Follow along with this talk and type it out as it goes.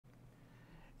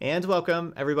And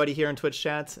welcome everybody here in Twitch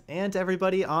chat and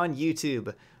everybody on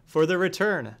YouTube for the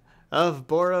return of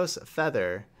Boros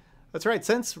Feather. That's right,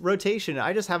 since rotation,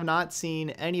 I just have not seen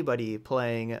anybody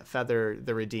playing Feather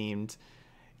the Redeemed.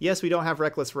 Yes, we don't have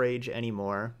Reckless Rage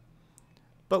anymore,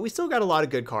 but we still got a lot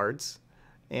of good cards.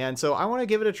 And so I want to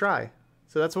give it a try.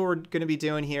 So that's what we're going to be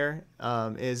doing here,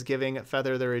 is giving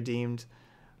Feather the Redeemed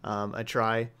a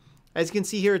try. As you can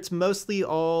see here, it's mostly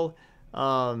all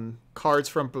cards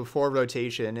from before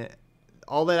rotation.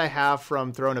 All that I have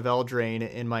from Throne of Eldraine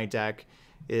in my deck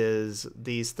is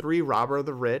these 3 Robber of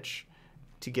the Rich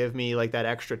to give me like that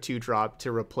extra 2-drop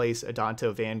to replace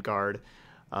Adanto Vanguard.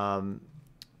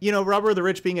 You know, Robber of the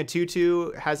Rich being a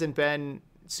 2/2 hasn't been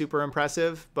super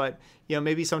impressive, but you know,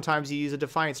 maybe sometimes you use a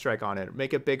Defiant Strike on it,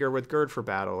 make it bigger with Gird for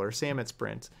Battle or Salmon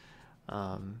Sprint.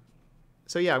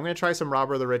 So yeah, I'm gonna try some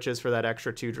Robber of the Riches for that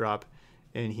extra 2-drop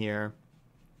in here.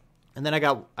 And then I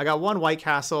got 1 White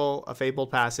Castle, a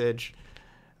Fabled Passage,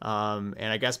 and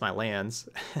I guess my lands.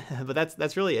 But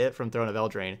that's really it from Throne of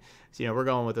Eldraine. So, you know, we're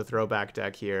going with a throwback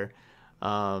deck here.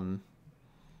 And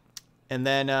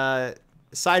then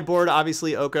sideboard,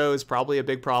 obviously Oko is probably a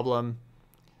big problem.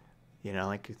 You know,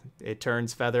 like it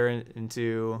turns Feather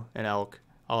into an Elk,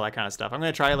 all that kind of stuff. I'm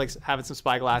going to try like having some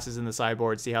Spyglasses in the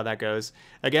sideboard, see how that goes.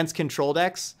 Against control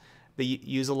decks, they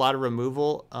use a lot of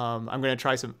removal. I'm going to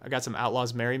try I got some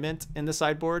Outlaws Merriment in the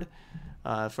sideboard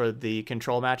for the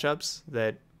control matchups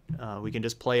that we can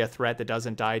just play a threat that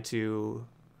doesn't die to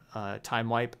Time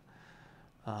Wipe.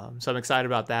 So I'm excited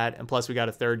about that. And plus we got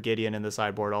a 3rd Gideon in the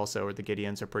sideboard also, where the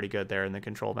Gideons are pretty good there in the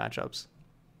control matchups.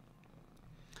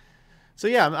 So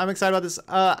yeah, I'm excited about this.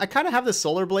 I kind of have the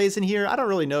Solar Blaze in here. I don't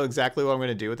really know exactly what I'm going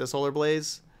to do with the Solar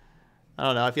Blaze. I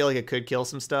don't know. I feel like it could kill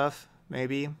some stuff,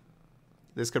 maybe.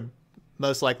 This could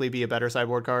most likely be a better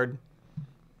sideboard card.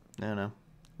 I don't know.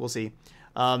 We'll see.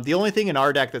 The only thing in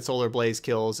our deck that Solar Blaze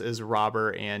kills is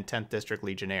Robber and 10th District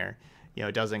Legionnaire. You know,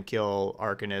 it doesn't kill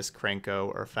Arcanist,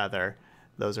 Krenko, or Feather.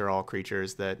 Those are all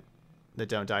creatures that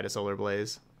don't die to Solar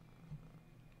Blaze.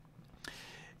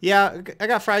 Yeah, I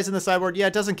got Fries in the sideboard. Yeah,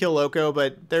 it doesn't kill Loco,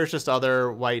 but there's just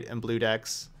other white and blue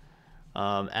decks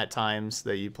at times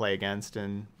that you play against,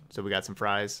 and so we got some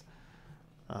Fries.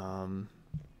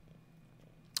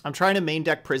 I'm trying to main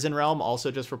deck Prison Realm also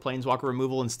just for Planeswalker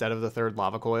removal instead of the 3rd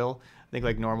Lava Coil. I think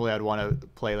like normally I'd want to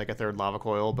play like a 3rd Lava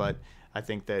Coil, but I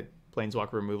think that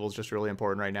Planeswalker removal is just really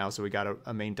important right now, so we got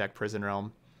a main deck Prison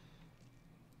Realm.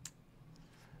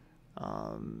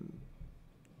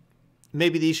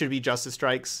 Maybe these should be Justice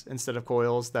Strikes instead of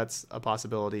Coils. That's a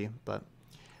possibility, but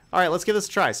all right, let's give this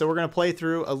a try. So we're going to play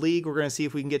through a league. We're going to see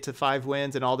if we can get to 5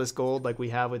 wins and all this gold like we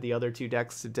have with the other 2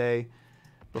 decks today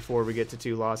before we get to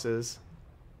 2 losses.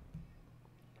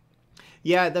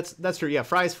 Yeah, that's true. Yeah,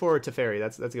 Fries for Teferi.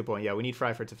 That's a good point. Yeah, we need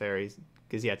Fry for Teferi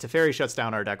because yeah, Teferi shuts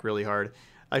down our deck really hard.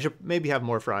 I should maybe have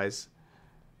more Fries.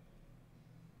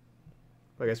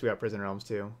 But I guess we got Prison Realms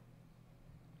too.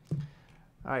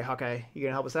 All right, Hawkeye, you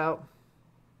gonna help us out?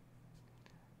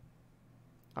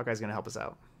 Hawkeye's gonna help us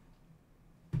out.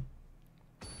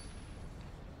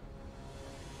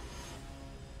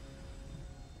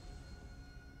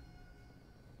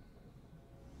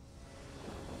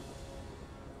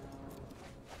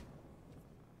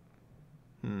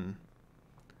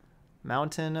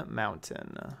 Mountain,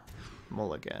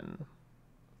 Mulligan.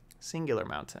 Singular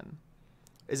Mountain.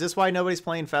 Is this why nobody's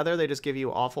playing Feather? They just give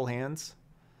you awful hands?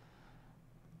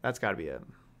 That's gotta be it.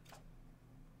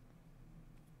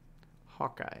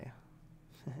 Hawkeye.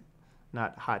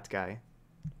 Not Hot Guy.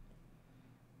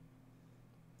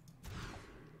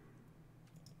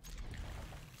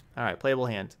 Alright, playable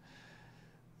hand.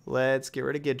 Let's get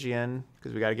rid of Gideon,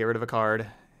 because we gotta get rid of a card.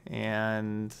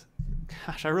 And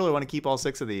gosh, I really want to keep all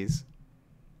 6 of these.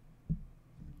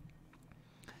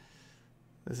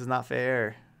 This is not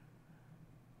fair.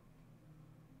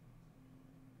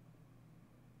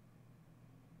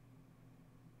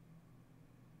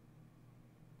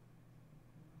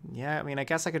 Yeah, I mean, I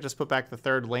guess I could just put back the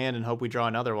 3rd land and hope we draw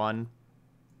another one.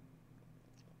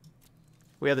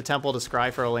 We have the Temple to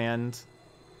scry for a land.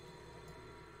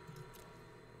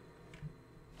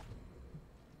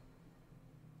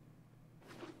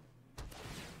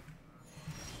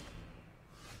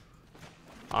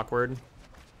 Awkward.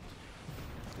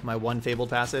 My 1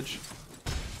 Fabled Passage.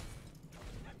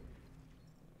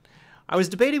 I was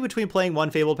debating between playing 1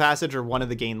 Fabled Passage or one of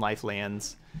the Gain Life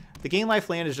lands. The Gain Life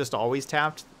land is just always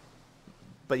tapped,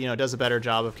 but you know, it does a better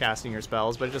job of casting your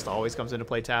spells, but it just always comes into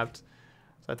play tapped.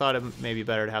 So I thought it may be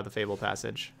better to have the Fabled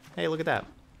Passage. Hey, look at that.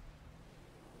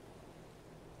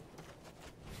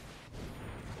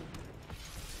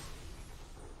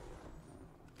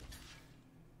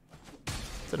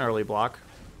 It's an early block.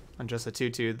 on just a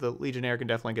 2/2. The Legionnaire can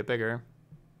definitely get bigger.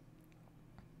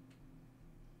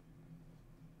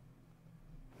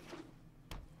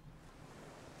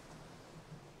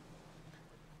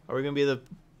 Are we going to be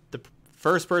the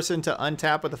first person to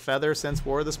untap with a feather since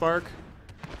War of the Spark?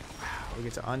 Wow, we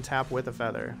get to untap with a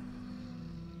feather.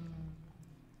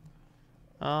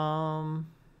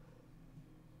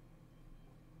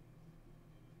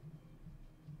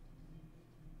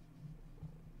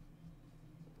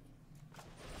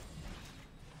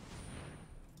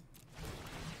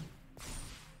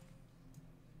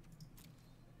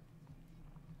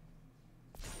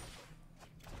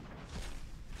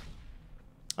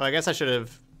 Oh, I guess I should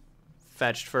have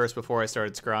fetched first before I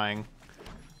started scrying.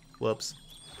 Whoops.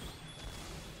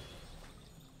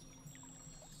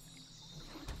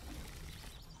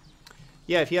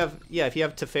 Yeah, if you have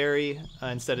Teferi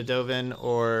instead of Dovin,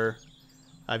 or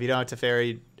if you don't have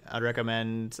Teferi, I'd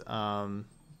recommend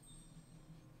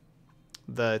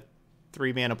the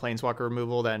 3-mana Planeswalker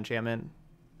removal, that enchantment.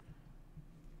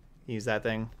 Use that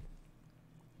thing.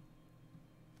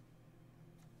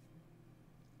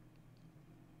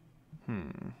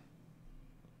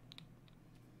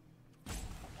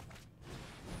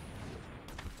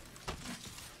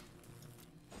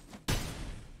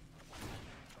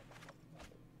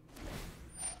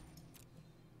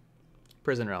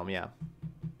 Prison Realm, yeah.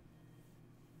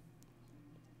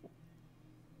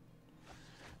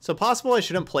 So possible I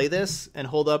shouldn't play this and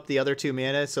hold up the other 2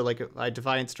 mana, so like I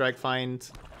Defiant Strike, find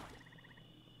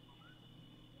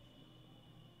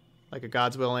like a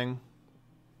God's Willing.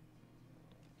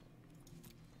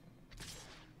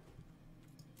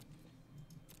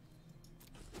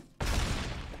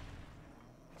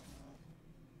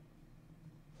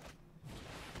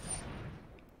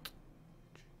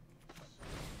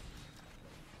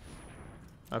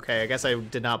 Okay, I guess I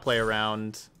did not play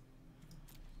around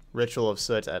Ritual of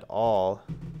Soot at all.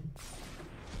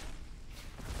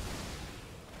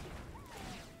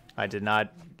 I did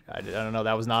not, I don't know,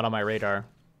 that was not on my radar.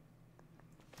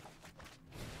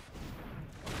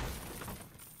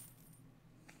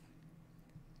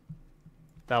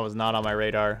 That was not on my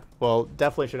radar. Well,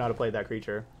 definitely should not have played that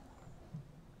creature.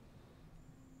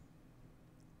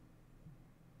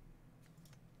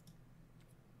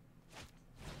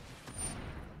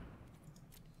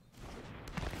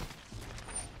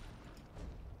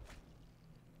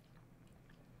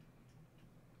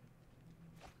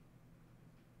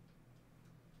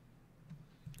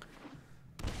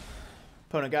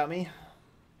 Opponent got me.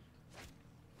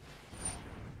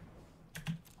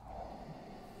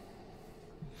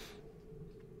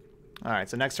 Alright,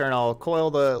 so next turn I'll coil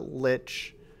the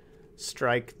Lich,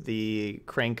 strike the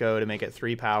Krenko to make it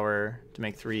 3 power, to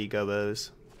make 3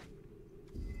 Gobos.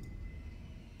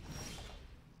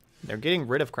 They're getting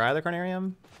rid of Cry the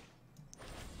Carnarium?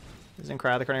 Isn't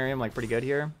Cry the Carnarium like pretty good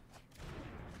here?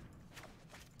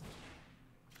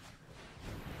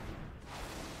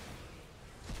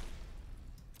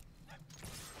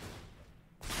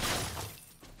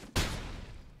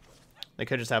 They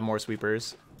could just have more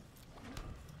sweepers.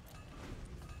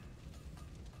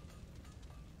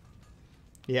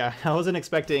 Yeah, I wasn't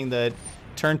expecting the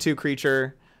turn 2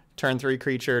 creature, turn 3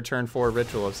 creature, turn 4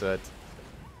 Ritual of Soot.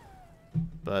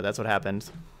 But that's what happened.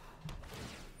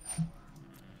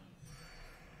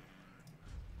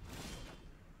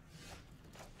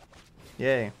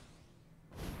 Yay.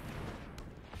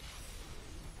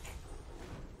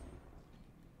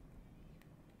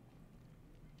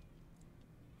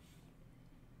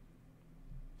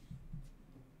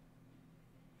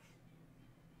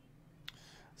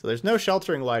 So there's no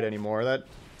Sheltering Light anymore. That's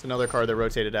another card that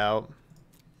rotated out.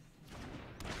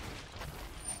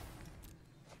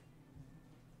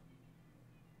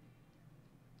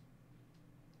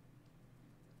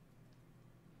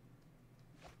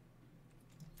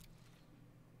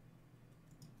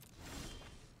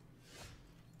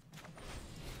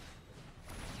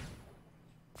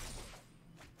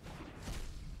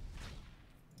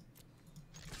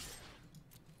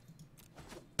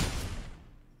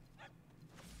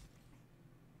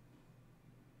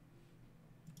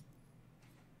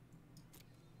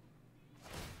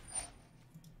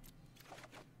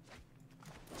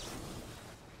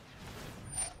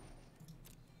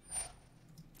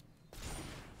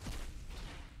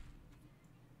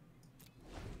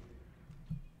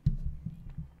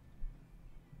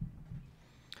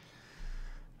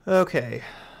 Okay.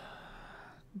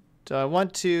 Do I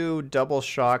want to double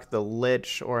shock the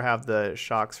Lich or have the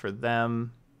shocks for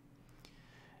them?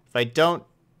 If I don't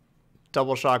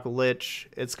double shock Lich,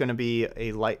 it's going to be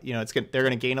a light, you know, they're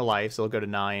going to gain a life, so it'll go to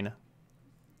 9.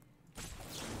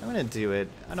 I'm going to do it.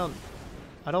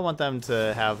 I don't want them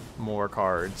to have more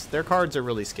cards. Their cards are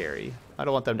really scary. I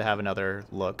don't want them to have another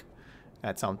look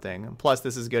at something. Plus,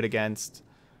 this is good against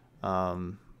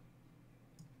that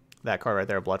card right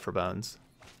there, Blood for Bones.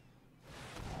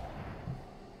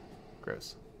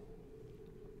 Gross.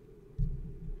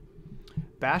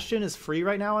 Bastion is free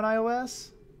right now on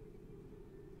iOS?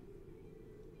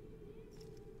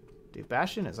 Dude,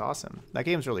 Bastion is awesome. That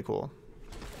game's really cool.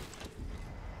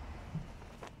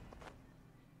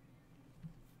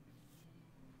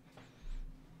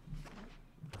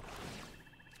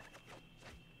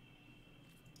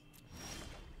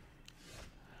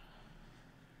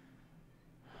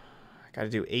 I gotta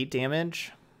do 8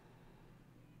 damage.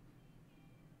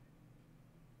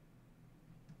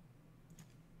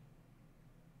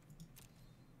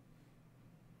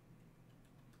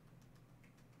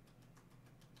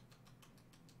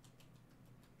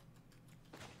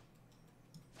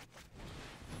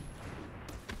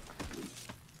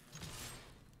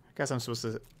 I guess I'm supposed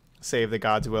to save the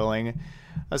God's Willing. I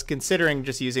was considering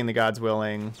just using the God's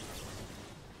Willing.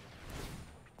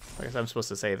 I guess I'm supposed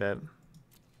to save it.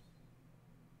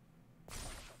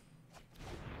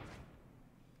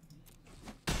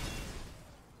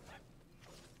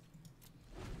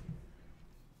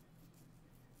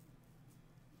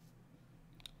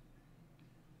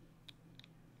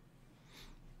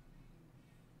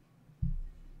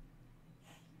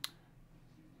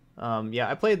 Yeah,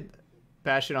 I played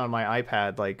Bastion on my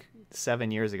iPad like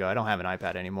 7 years ago. I don't have an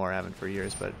iPad anymore. I haven't for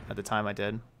years, but at the time I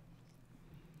did.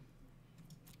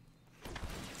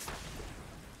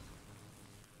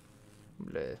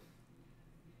 Bleh.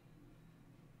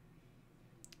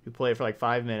 You play it for like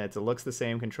 5 minutes. It looks the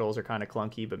same. Controls are kind of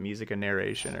clunky, but music and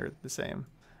narration are the same.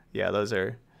 Yeah, those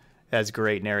are... It has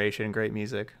great narration, great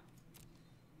music.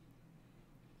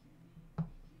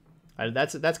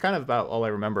 That's kind of about all I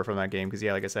remember from that game, because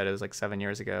yeah, like I said, it was like 7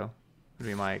 years ago. Would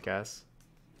be my guess.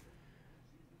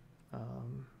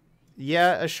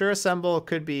 Yeah, Assure Assemble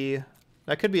could be...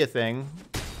 That could be a thing.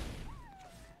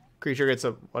 Creature gets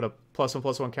a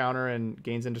 +1/+1 counter and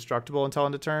gains indestructible until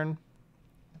end of turn.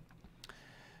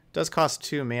 Does cost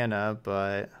 2 mana,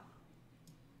 but...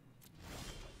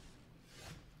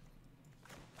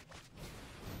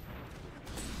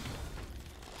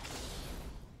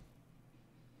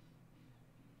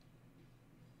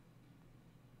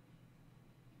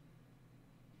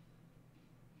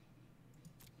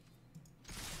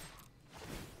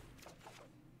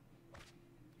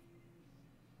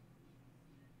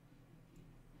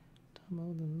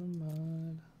 Tumbled in the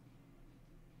mud.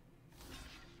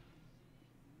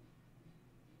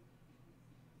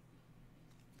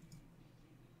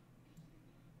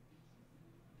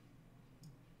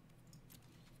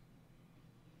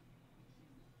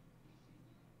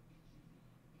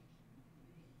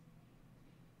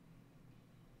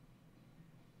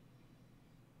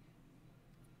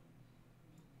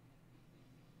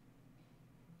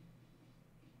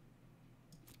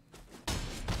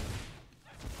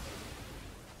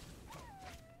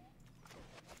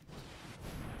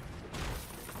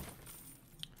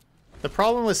 The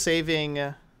problem with saving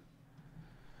the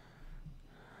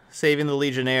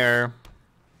Legionnaire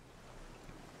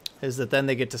is that then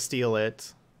they get to steal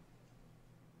it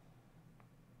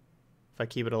if I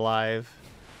keep it alive.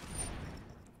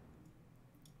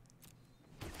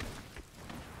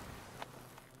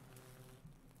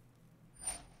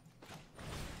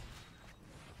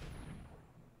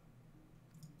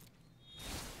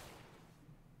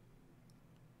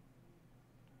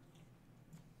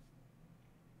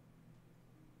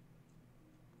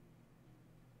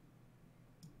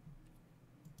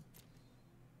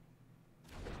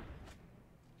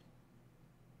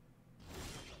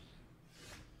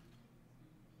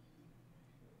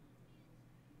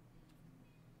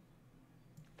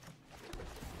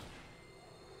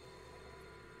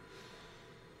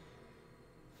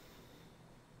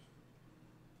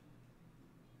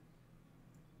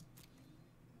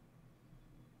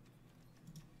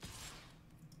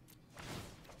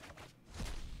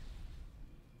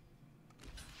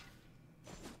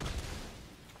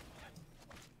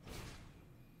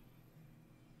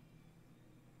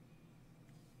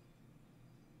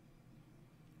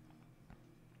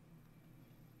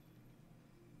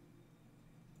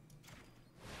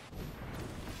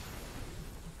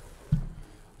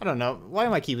 I don't know. Why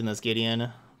am I keeping this Gideon?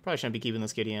 Probably shouldn't be keeping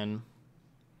this Gideon.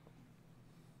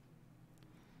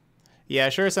 Yeah,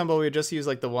 sure, assemble. We would just use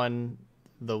like the one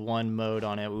mode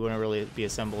on it. We wouldn't really be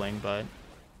assembling, but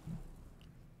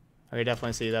I could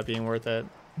definitely see that being worth it.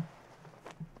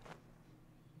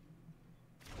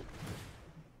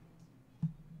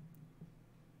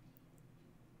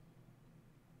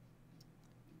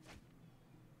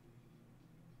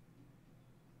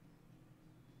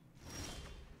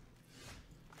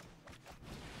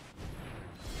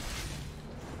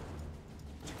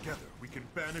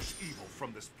 banish evil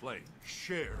from this plane.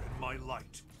 Share in my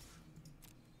light.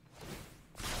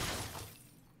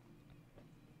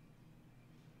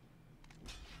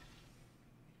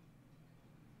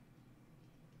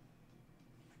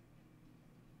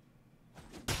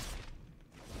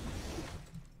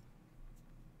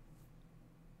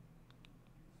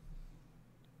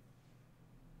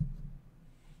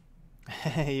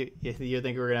 You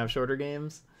think we're gonna have shorter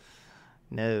games?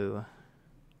 No.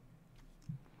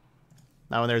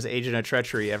 Not when there's Agent of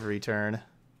Treachery every turn.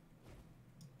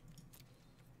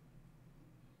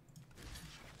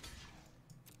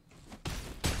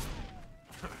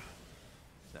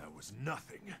 That was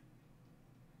nothing.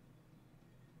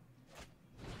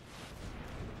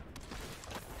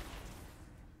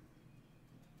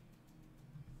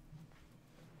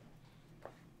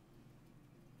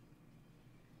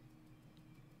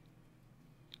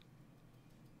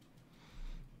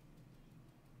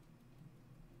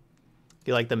 Do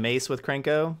you like the mace with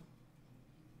Krenko?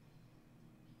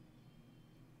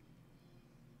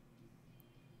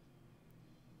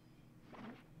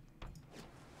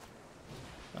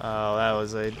 Oh, that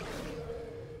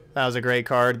was a great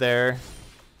card there.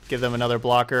 Give them another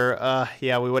blocker.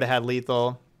 Yeah, we would have had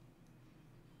lethal.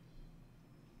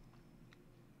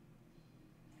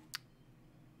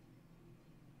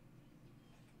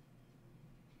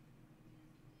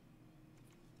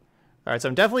 All right, so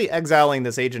I'm definitely exiling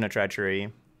this Agent of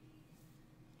Treachery.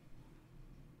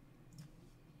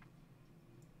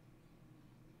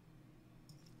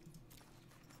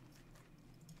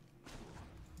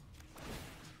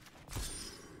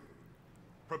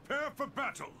 Prepare for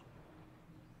battle.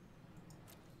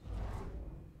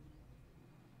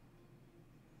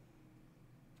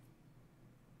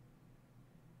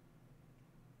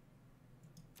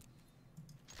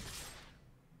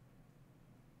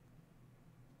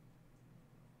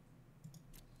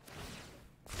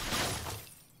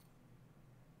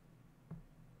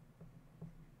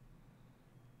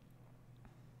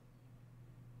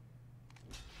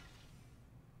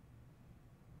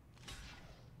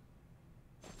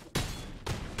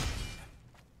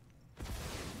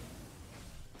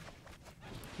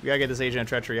 We gotta get this Agent of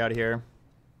Treachery out of here.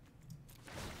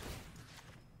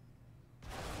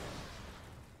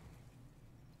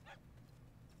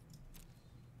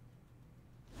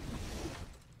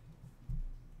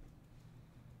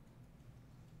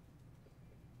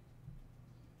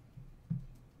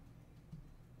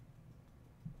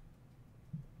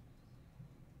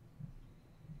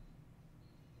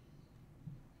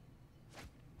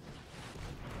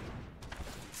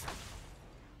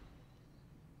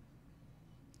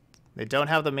 They don't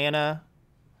have the mana.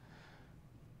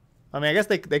 I mean, I guess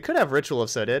they could have Ritual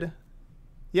of Sooted.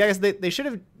 Yeah, I guess they should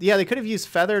have. Yeah, they could have used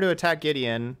Feather to attack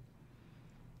Gideon,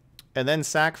 and then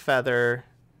sack Feather,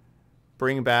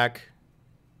 bring back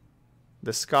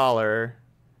the Scholar,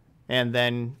 and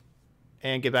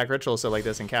get back Ritual of Soot like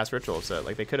this and cast Ritual of Soot.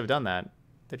 Like they could have done that.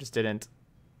 They just didn't.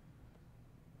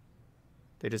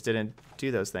 They just didn't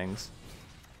do those things.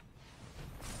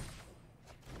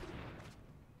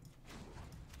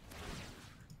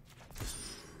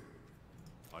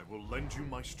 I will lend you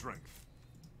my strength.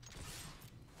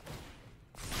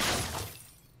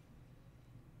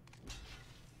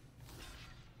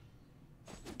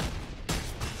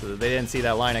 So they didn't see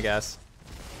that line, I guess.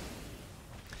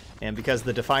 And because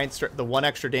the the one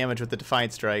extra damage with the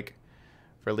Defiant Strike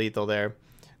for lethal there,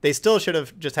 they still should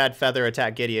have just had Feather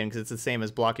attack Gideon because it's the same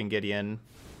as blocking Gideon.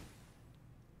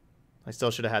 I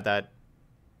still should have had that,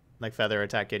 like, Feather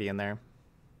attack Gideon there.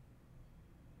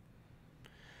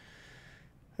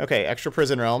 Okay, extra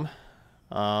Prison Realm.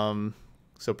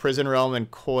 So Prison Realm and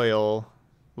Coil,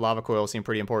 Lava Coil seem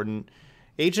pretty important.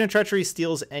 Agent of Treachery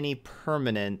steals any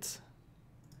permanent,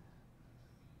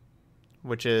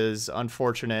 which is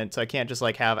unfortunate. So I can't just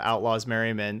like have Outlaw's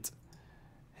Merriment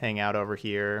hang out over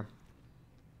here.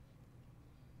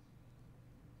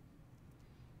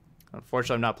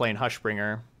 Unfortunately, I'm not playing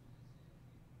Hushbringer.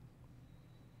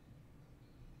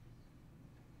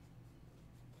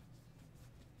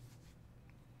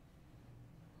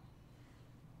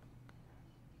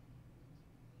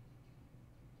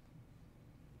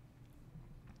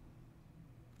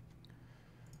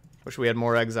 Wish we had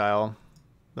more exile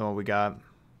than what we got.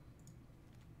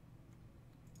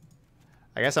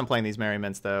 I guess I'm playing these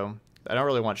Merriments, though. I don't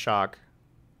really want Shock.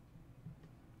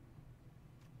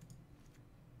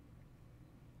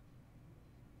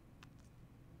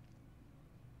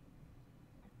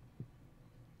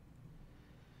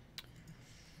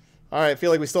 All right, I feel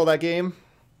like we stole that game.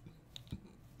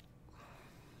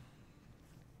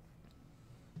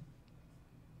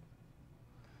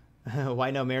 Why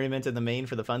why no Merriment in the main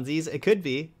for the funsies? It could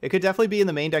be. It could definitely be in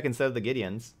the main deck instead of the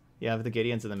Gideons. You have the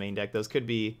Gideons in the main deck. Those could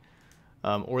be,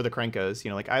 or the Krenkos. You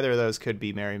know, like either of those could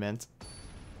be Merriment.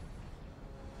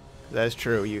 That is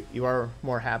true. You are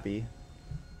more happy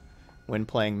when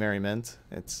playing Merriment.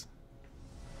 It's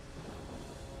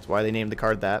why they named the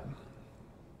card that.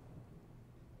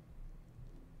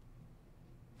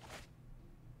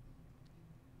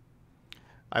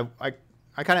 I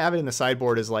kind of have it in the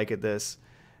sideboard as like this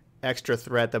extra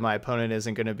threat that my opponent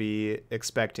isn't going to be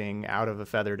expecting out of a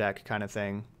feather deck kind of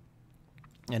thing,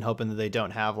 and hoping that they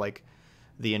don't have like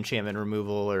the enchantment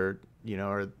removal or, you know,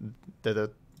 or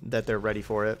that they're ready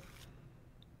for it.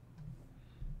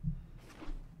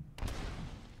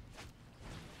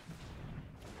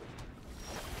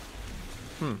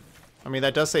 I mean,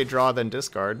 that does say draw then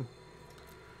discard,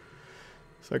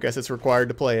 so I guess it's required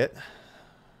to play it.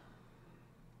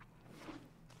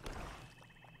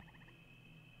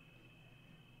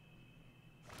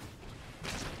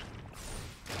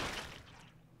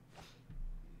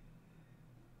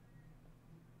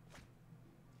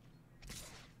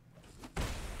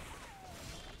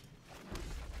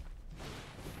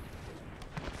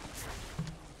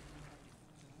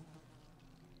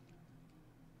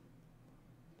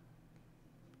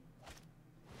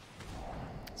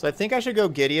 So I think I should go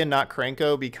Gideon, not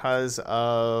Krenko, because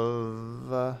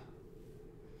of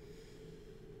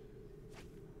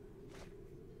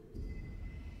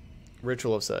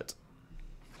Ritual of Soot.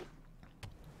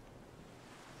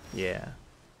 Yeah.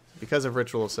 Because of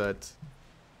Ritual of Soot,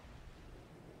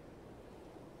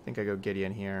 I think I go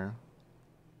Gideon here.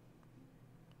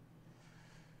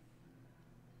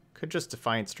 Could just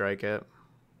Defiant Strike it.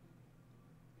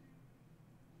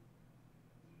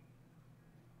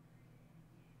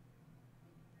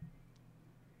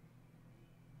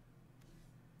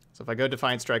 So if I go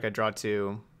Defiant Strike, I draw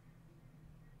 2.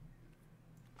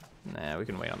 Nah, we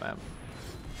can wait on that.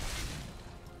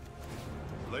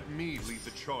 Let me lead the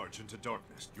charge into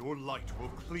darkness. Your light will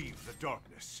cleave the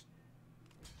darkness.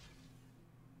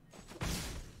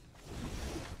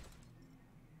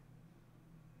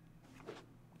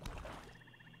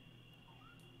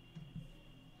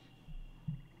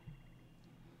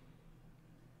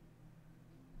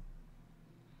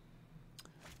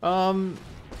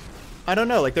 I don't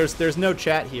know. Like, there's no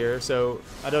chat here, so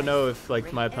I don't know if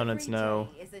like my opponents know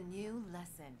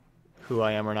who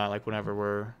I am or not. Like whenever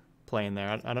we're playing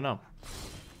there, I don't know.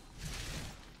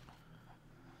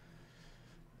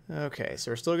 Okay,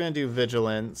 so we're still gonna do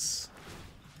Vigilance.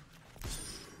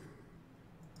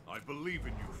 I believe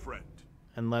in you, friend.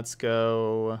 And let's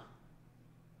go.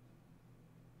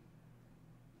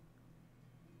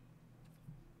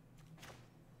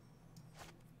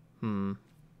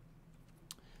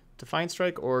 Defiant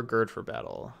Strike or Gird for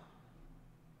Battle?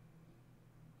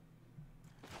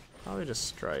 Probably just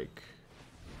Strike.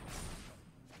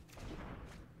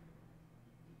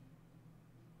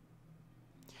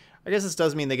 I guess this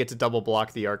does mean they get to double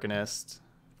block the Arcanist.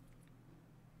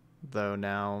 Though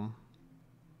now.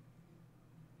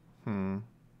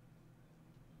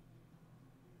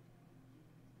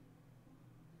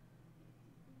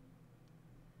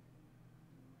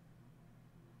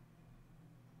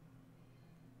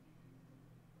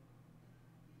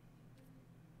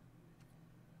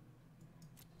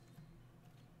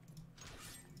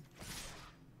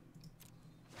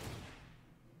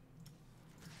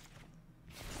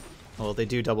 Well, they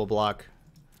do double block.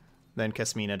 Then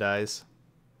Kasmina dies.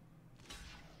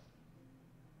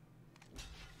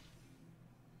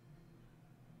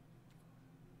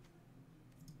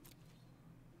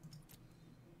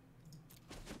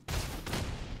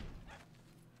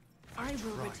 I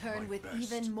will return with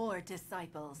even more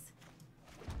disciples.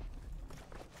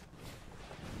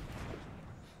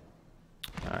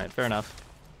 Alright, fair enough.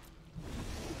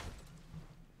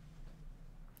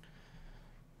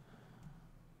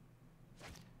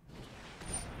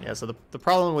 Yeah, so the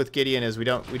problem with Gideon is we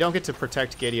don't get to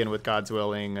protect Gideon with God's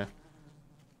Willing,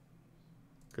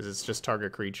 because it's just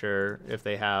target creature if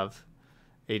they have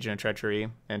Agent of Treachery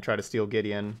and try to steal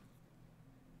Gideon.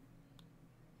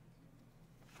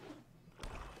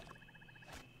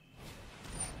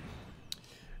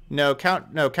 No,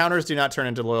 counters do not turn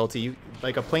into loyalty.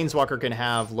 Like a Planeswalker can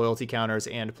have loyalty counters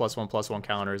and +1/+1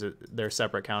 counters. They're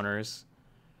separate counters.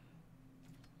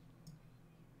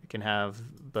 It can have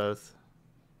both.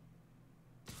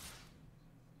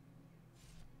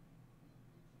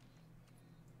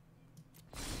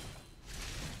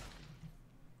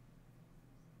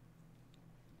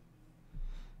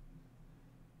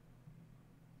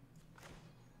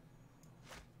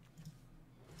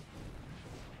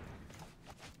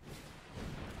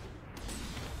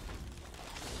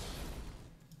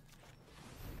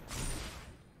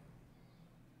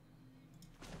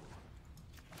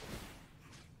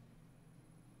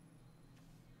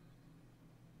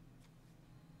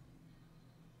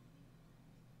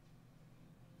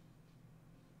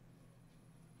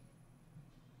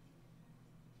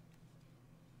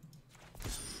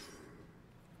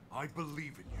 I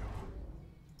believe in you.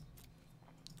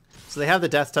 So they have the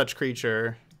Death Touch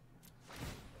creature.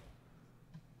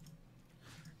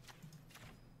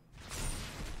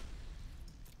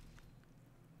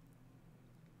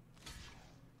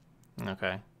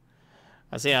 Okay.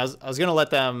 I see. I was gonna let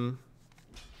them.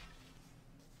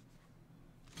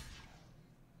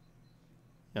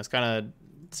 I was kind of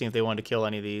seeing if they wanted to kill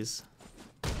any of these.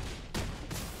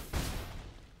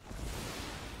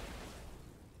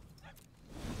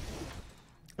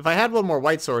 If I had one more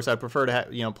white source, I'd prefer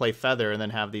to play Feather and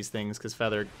then have these things, because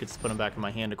Feather gets to put them back in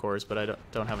my hand, of course. But I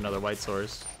don't have another white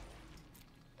source.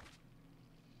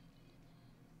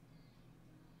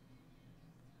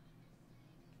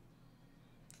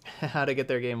 How to get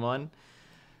their game one?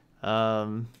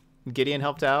 Gideon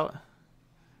helped out.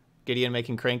 Gideon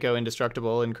making Krenko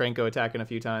indestructible and Krenko attacking a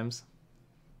few times.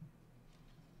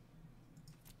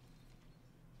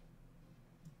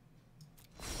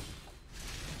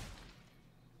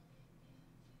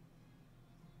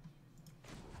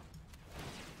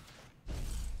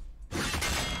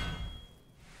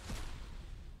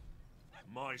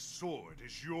 My sword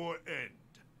is your end.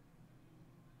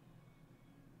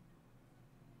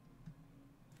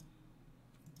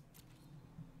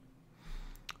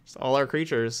 It's all our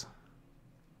creatures.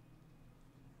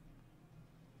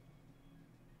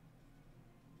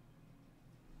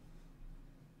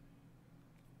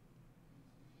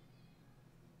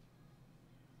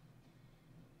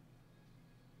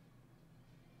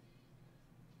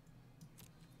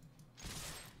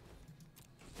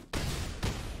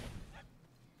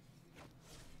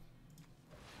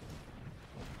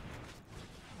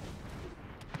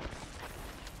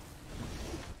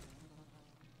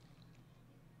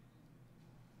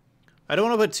 I don't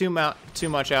want to put too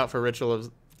much out for Ritual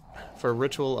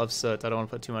of Soot. I don't want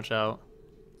to put too much out.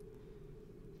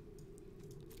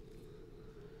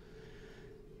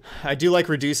 I do like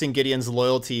reducing Gideon's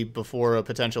loyalty before a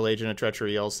potential Agent of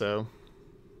Treachery also.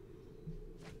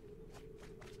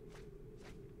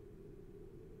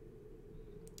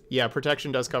 Yeah,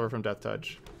 protection does cover from Death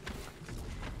Touch.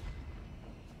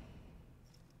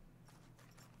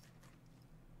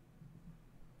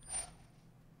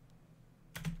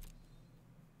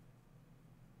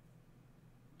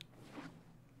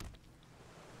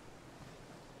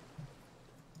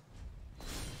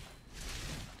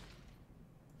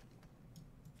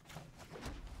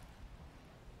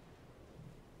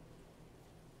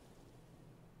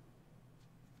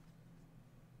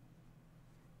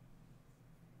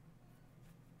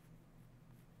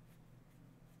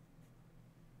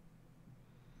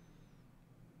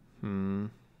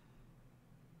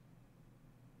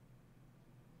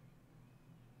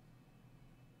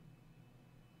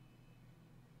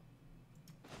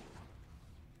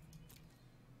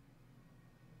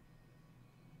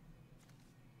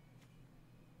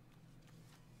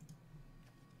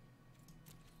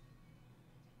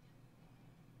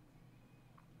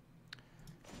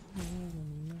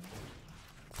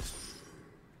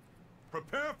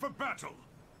 Prepare for battle!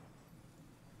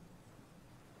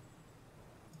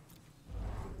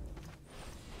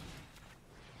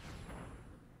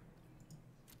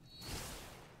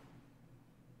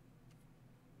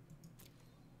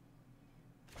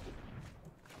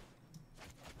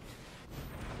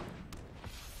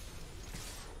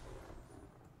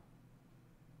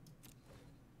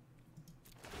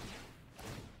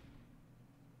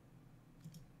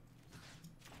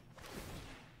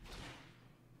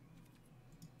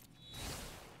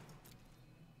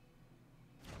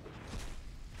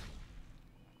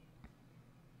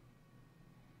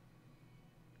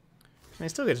 I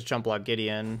still get to jump block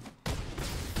Gideon. I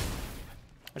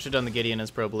should have done the Gideon as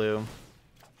pro blue.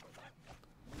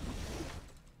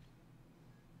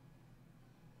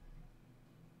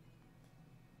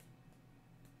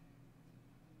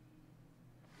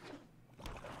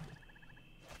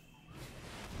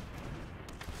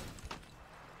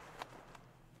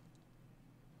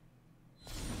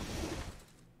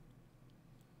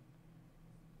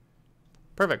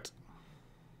 Perfect.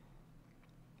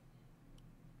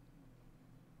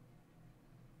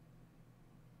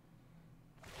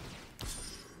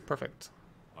 Perfect.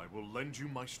 I will lend you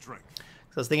my strength. So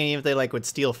I was thinking if they would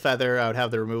steal Feather, I would have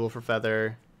the removal for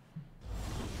Feather.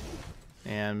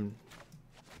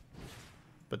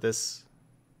 But this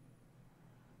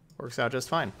works out just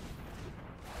fine.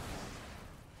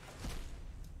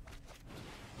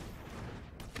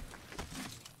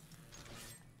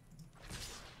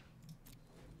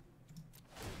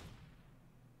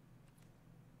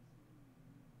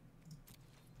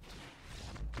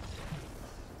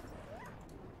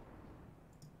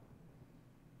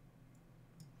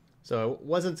 So it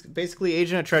wasn't basically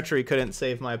Agent of Treachery couldn't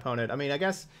save my opponent. I mean, I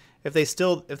guess if they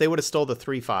would have stole the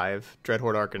 3/5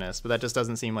 Dreadhorde Arcanist, but that just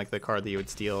doesn't seem like the card that you would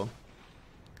steal.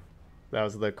 That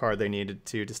was the card they needed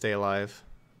to stay alive.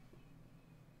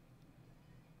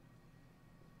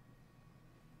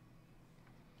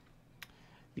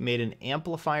 You made an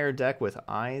amplifier deck with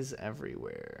eyes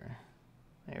everywhere.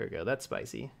 There we go. That's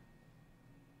spicy.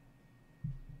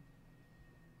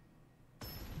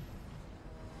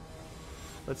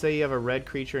 Let's say you have a red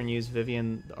creature and use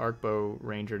Vivian the Arcbow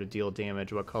Ranger to deal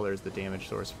damage. What color is the damage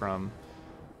source from?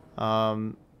 I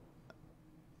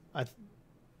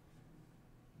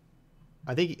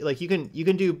think like you can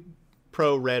do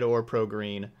pro red or pro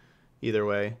green, either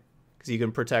way, because you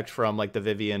can protect from like the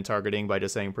Vivian targeting by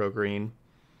just saying pro green.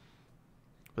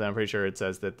 But I'm pretty sure it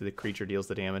says that the creature deals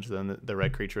the damage, then the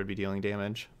red creature would be dealing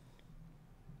damage.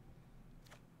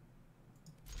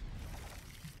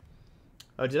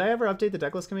 Oh, did I ever update the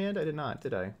Decklist command? I did not,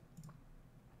 did I?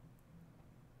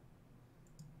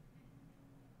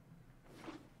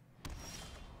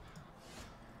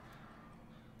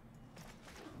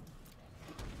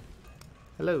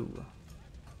 Hello.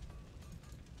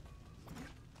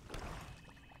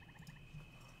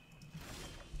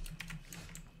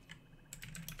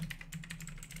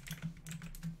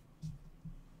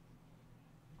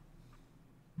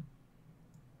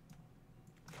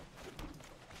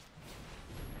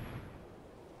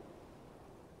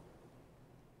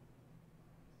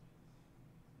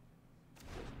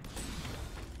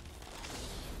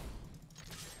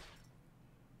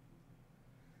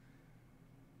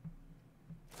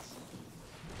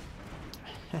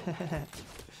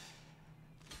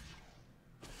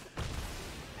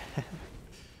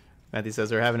 Matthew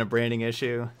says we're having a branding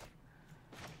issue.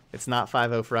 It's not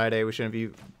 5-0 Friday. We shouldn't be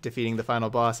defeating the final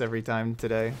boss every time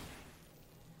today.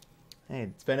 Hey,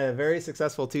 it's been a very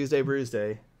successful Tuesday Brews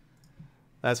Day.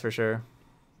 That's for sure.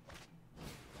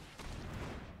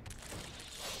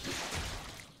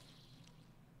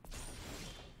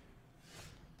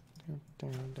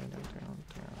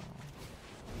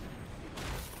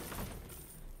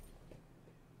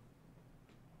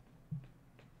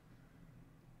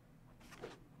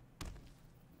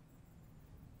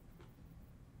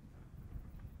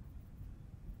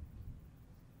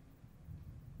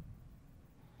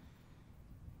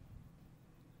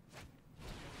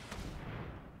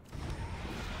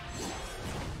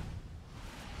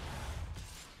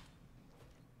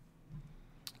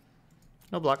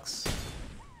 No blocks.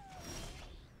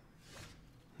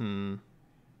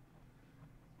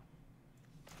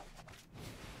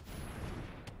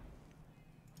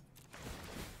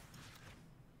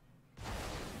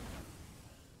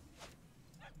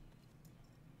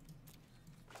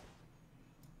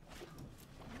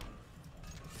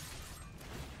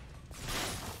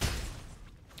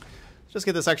 Just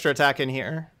get this extra attack in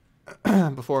here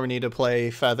before we need to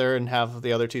play Feather and have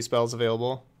the other two spells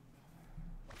available.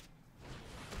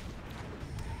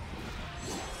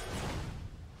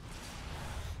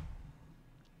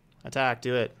 Attack,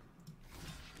 do it.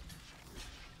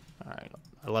 Alright,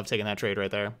 I love taking that trade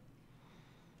right there.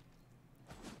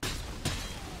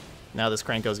 Now this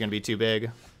Krenko is going to be too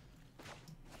big.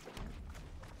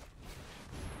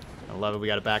 I love it, we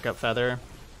got a backup Feather.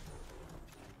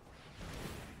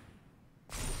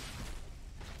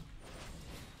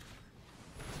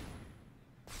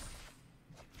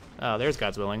 Oh, there's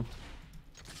God's Willing.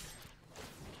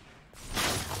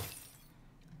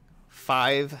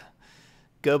 5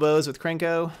 Gobos with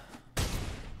Krenko.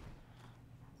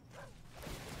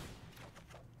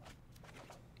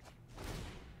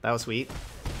 That was sweet.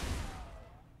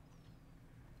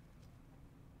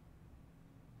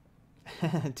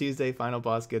 Tuesday, final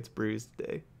boss gets bruised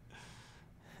day.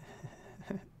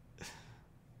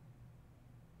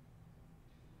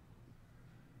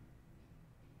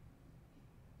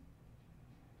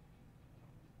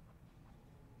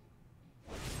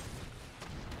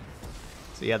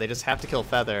 So yeah, they just have to kill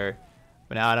Feather.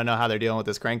 But now I don't know how they're dealing with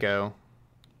this Krenko.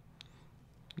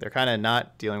 They're kind of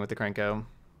not dealing with the Krenko.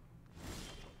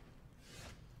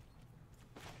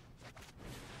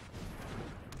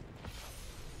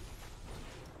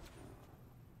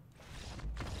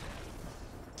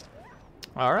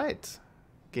 All right.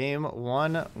 Game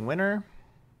 1 winner.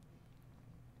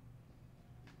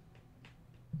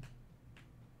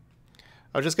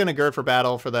 I was just going to gird for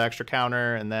battle for the extra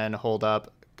counter and then hold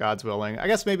up God's Willing. I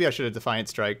guess maybe I should have Defiant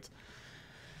Striked.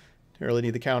 Didn't really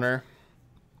need the counter.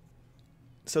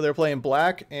 So they're playing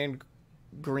black and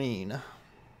green.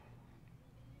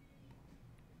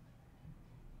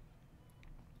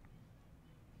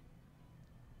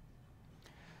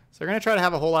 So they're going to try to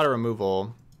have a whole lot of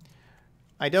removal.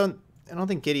 I don't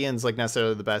think Gideon's like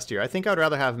necessarily the best here. I think I'd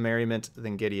rather have Merriment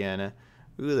than Gideon.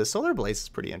 Ooh, the Solar Blaze is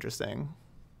pretty interesting.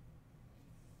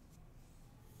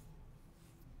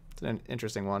 It's an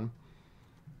interesting one.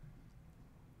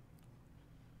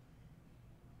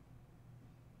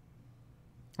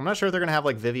 I'm not sure if they're gonna have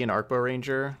like Vivian Arcbow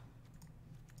Ranger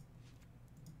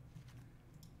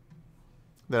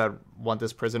that I'd want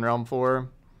this Prison Realm for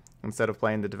instead of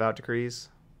playing the Devout Decrees.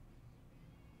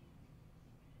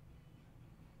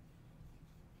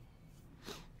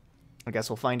 I guess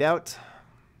we'll find out.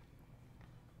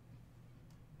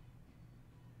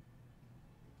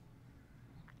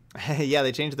 Yeah,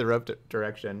 they changed the rope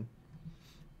direction.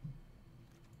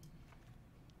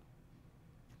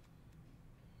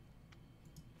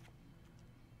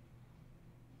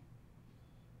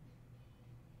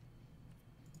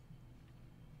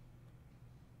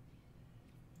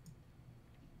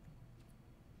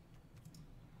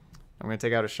 I'm going to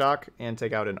take out a Shock and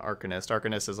take out an Arcanist.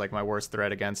 Arcanist is like my worst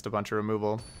threat against a bunch of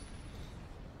removal.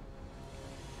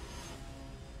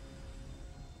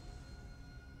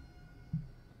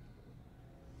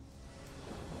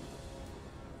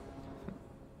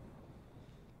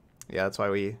 Yeah, that's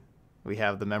why we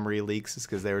have the memory leaks, is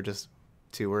because they were just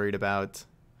too worried about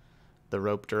the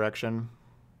rope direction.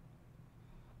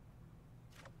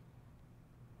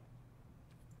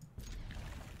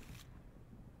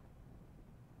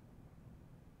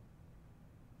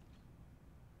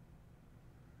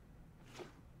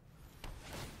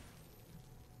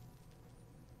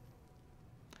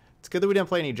 It's good that we didn't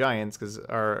play any Giants, because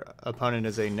our opponent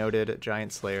is a noted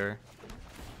Giant Slayer.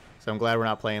 So I'm glad we're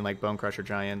not playing like Bone Crusher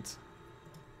Giant.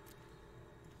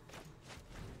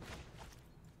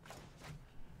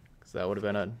 Because that would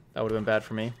have been bad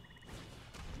for me.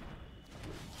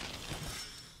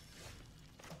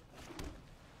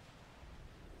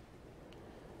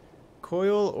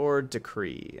 Coil or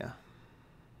Decree?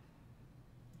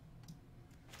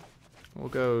 We'll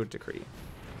go Decree.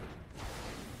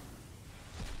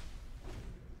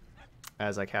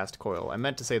 As I cast Coil. I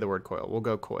meant to say the word Coil. We'll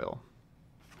go Coil.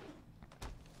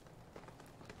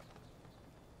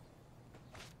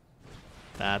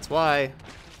 That's why.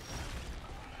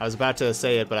 I was about to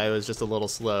say it, but I was just a little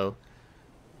slow.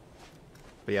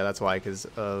 But yeah, that's why, because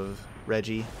of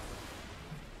Reggie.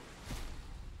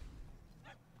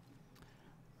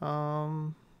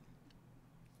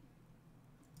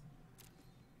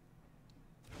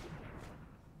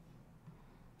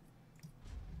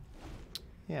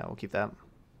 Yeah, we'll keep that.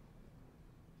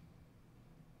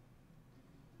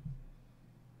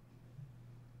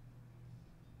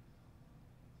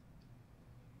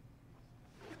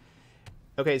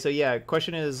 Okay, so yeah,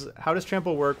 question is, how does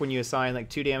trample work when you assign like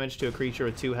 2 damage to a creature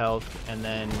with 2 health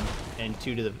and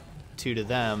 2 to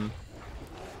them,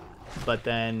 but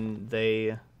then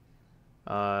they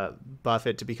buff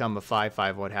it to become a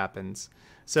 5/5? What happens?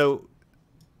 So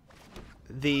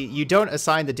you don't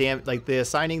assign the the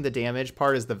assigning the damage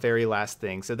part is the very last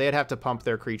thing. So they'd have to pump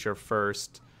their creature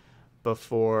first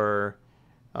before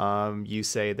you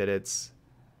say that it's,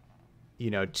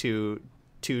 you know, two,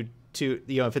 you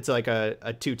know, if it's like a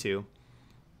 2/2,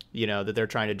 you know, that they're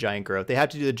trying to giant growth. They have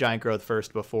to do the giant growth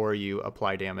first before you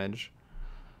apply damage.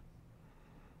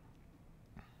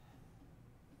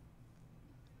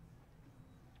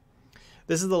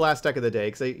 This is the last deck of the day,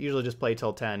 because I usually just play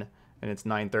till 10, and it's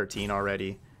 9:13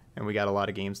 already, and we got a lot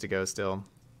of games to go still.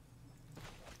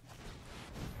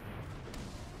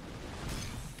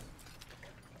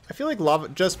 I feel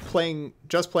like just playing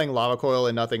Lava Coil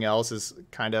and nothing else is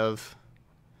kind of,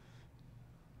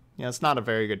 you know, it's not a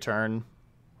very good turn.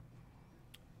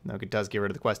 No, it does get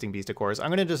rid of the Questing Beast, of course. I'm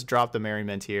going to just drop the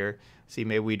Merriment here. See,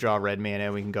 maybe we draw red mana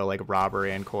and we can go like Robber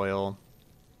and Coil.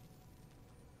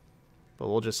 But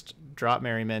we'll just drop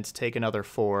Merriment, take another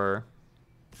 4.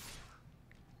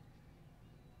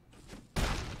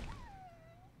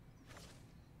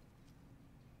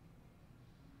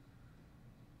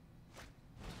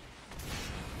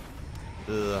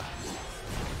 Ugh.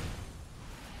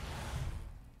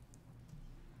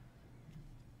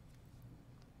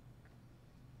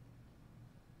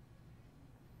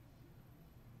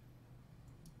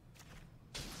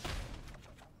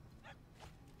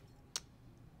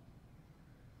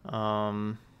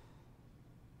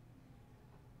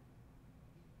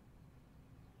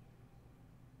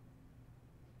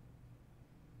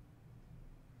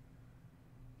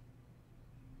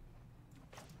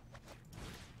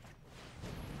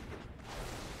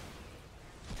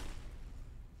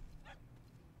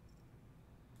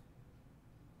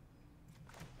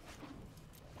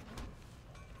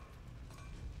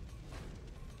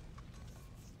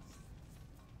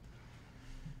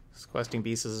 Questing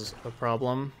beast is a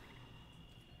problem.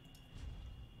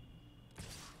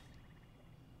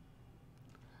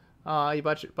 Aw, you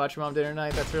bought your mom dinner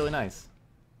tonight? That's really nice.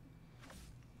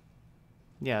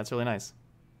 Yeah, that's really nice.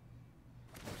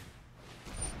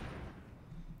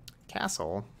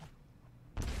 Castle.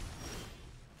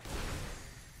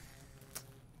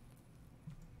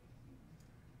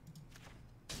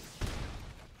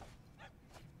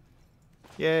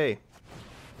 Yay.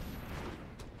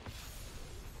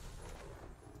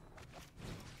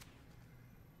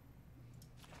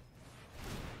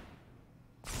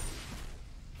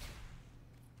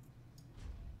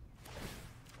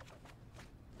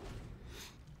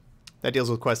 That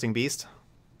deals with questing beast.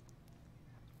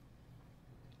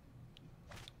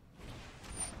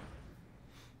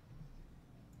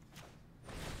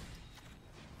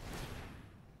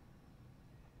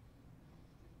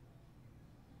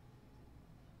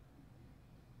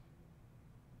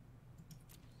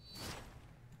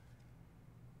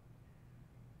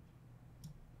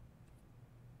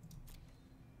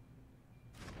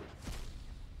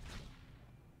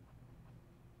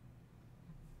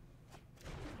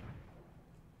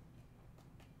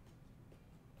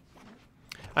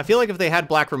 I feel like if they had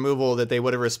black removal that they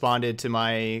would have responded to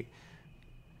my...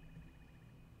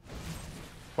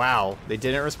 Wow, they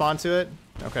didn't respond to it?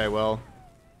 Okay, well...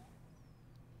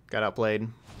 Got outplayed.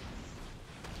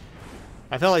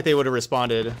 I felt like they would have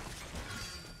responded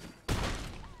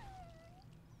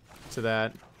to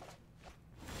that.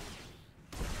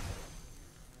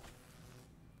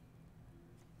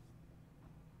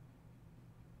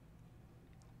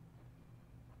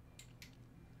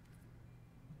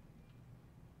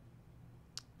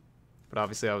 But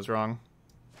obviously I was wrong.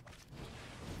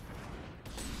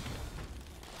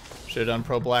 Should have done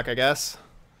pro black, I guess.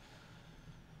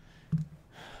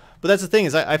 But that's the thing,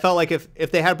 is I felt like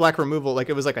if they had black removal, like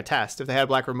it was like a test. If they had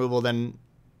black removal, then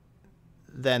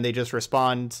they just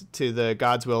respond to the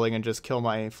God's Willing and just kill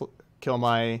my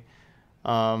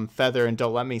feather and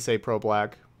don't let me say pro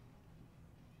black.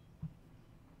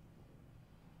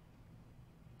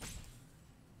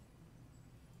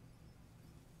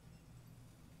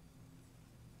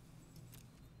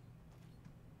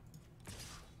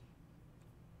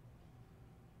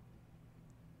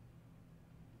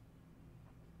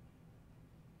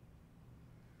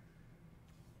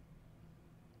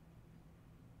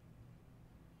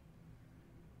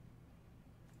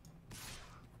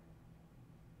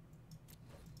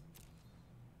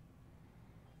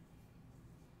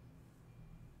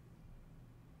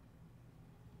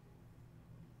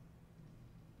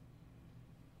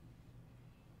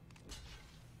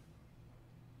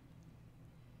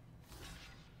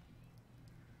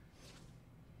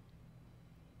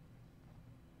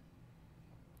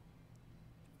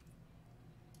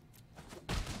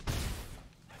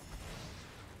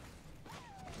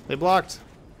 They blocked.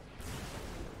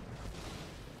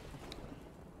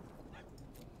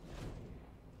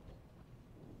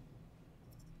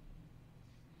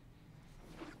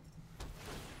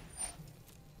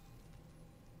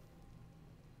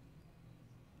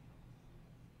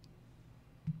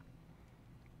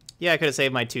 Yeah, I could have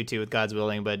saved my 2/2 with God's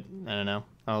Willing, but I don't know.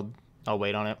 I'll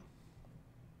wait on it.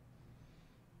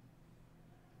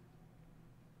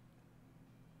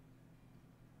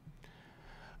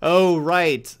 Oh,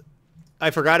 right. I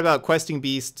forgot about Questing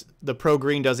Beast. The Pro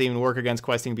Green doesn't even work against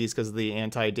Questing Beast because of the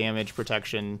anti-damage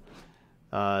protection,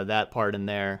 that part in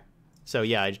there. So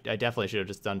yeah, I definitely should have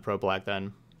just done Pro Black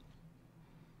then.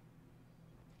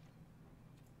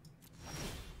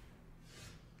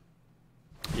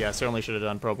 Yeah, certainly should have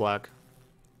done Pro Black.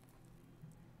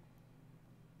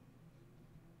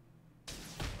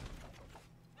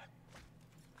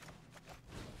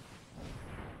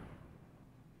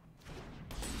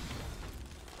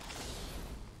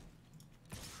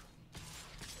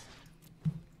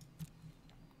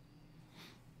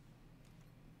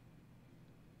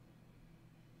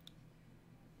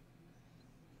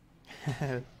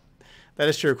 That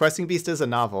is true. Questing Beast is a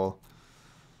novel.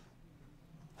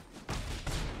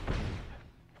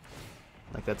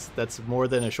 Like that's more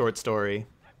than a short story.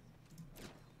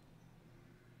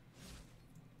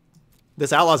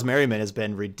 This Outlaw's Merriment has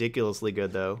been ridiculously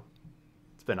good though.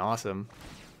 It's been awesome.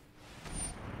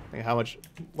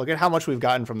 Look at how much we've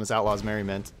gotten from this Outlaw's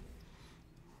Merriment.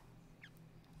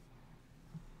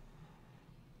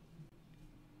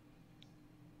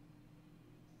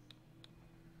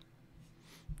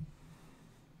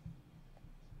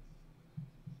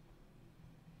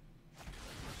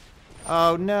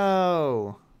 Oh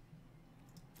no!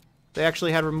 They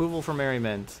actually had removal for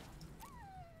Merriment.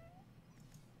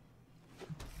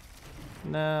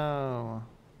 No.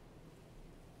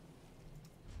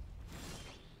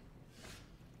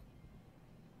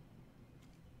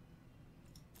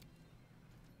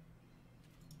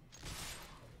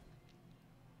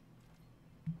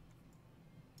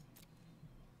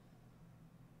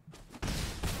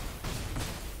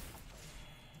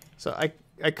 So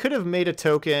I could have made a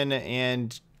token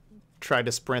and tried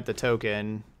to sprint the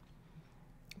token,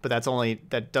 but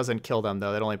that doesn't kill them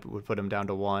though. That only would put them down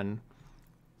to 1.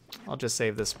 I'll just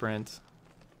save the sprint.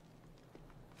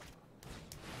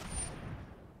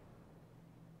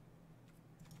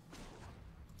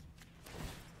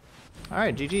 All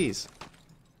right, GG's.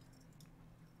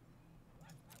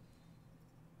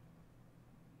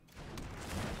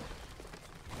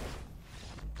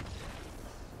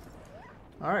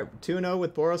 All right, 2-0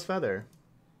 with Boros Feather.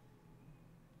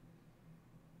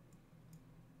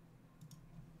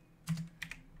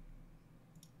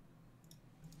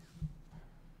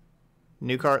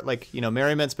 New card, like, you know,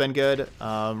 Merriman's been good.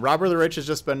 Robber the Rich has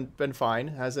just been fine.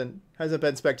 Hasn't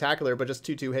been spectacular, but just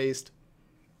 2/2 haste.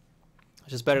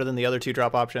 Just better than the other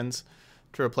 2-drop options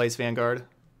to replace Vanguard.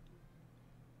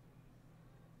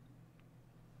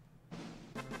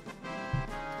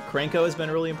 Kranko has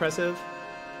been really impressive.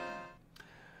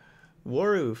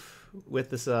 Waroof with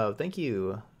the sub. Thank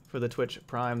you for the Twitch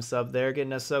Prime sub there.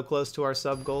 Getting us so close to our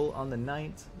sub goal on the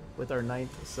 9th with our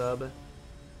 9th sub.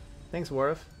 Thanks,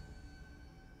 Waroof.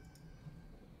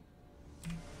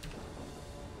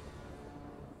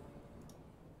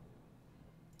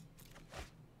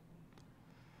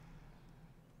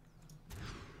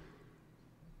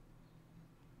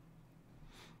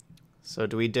 So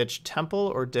do we ditch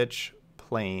Temple or ditch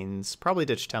Plains? Probably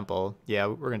ditch Temple. Yeah,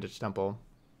 we're going to ditch Temple.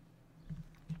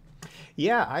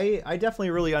 Yeah, I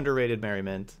definitely really underrated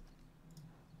Merriment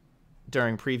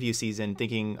during preview season,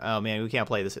 thinking, oh man, we can't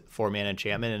play this 4-mana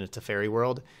enchantment in a Teferi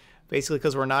world. Basically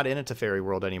because we're not in a Teferi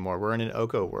world anymore. We're in an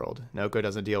Oko world. And Oko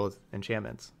doesn't deal with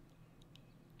enchantments.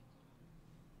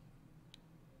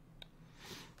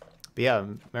 But yeah,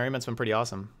 Merriment's been pretty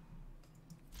awesome.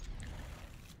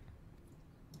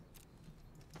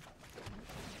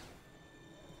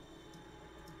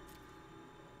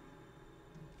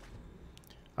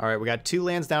 All right, we got 2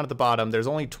 lands down at the bottom. There's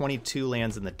only 22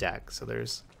 lands in the deck, so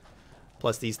there's,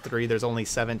 plus these 3, there's only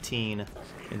 17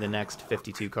 in the next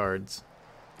 52 cards.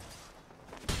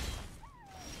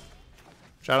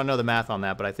 Which I don't know the math on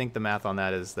that, but I think the math on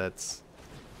that is that's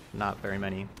not very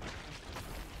many.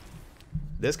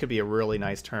 This could be a really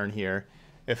nice turn here.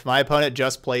 If my opponent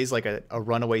just plays like a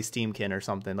runaway Steamkin or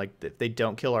something, like if they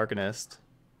don't kill Arcanist,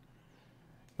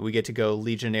 we get to go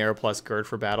Legionnaire plus Gird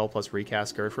for Battle plus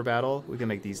recast Gird for Battle. We can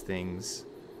make these things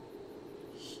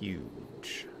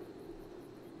huge.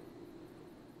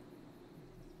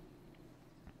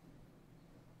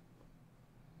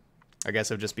 I guess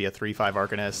it would just be a 3/5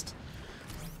 Arcanist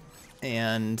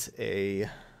and a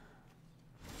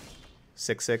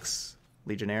 6/6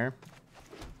 Legionnaire.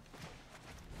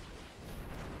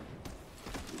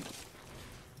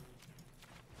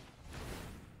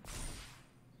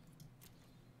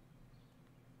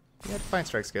 Yeah, Defiant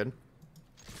Strike's good.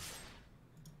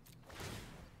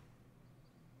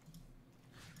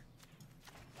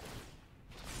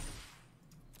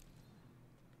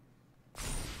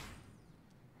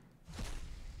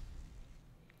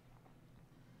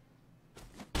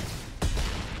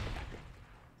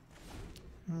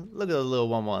 Look at the little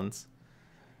 1/1s.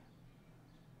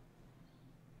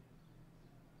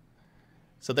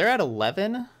 So they're at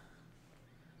 11.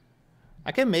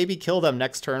 I can maybe kill them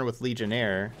next turn with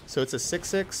Legionnaire. So it's a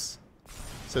 6/6.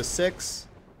 So 6,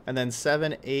 and then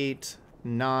 7, 8,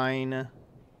 9.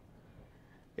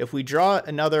 If we draw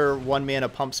another 1-mana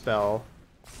pump spell.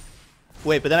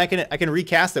 Wait, but then I can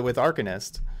recast it with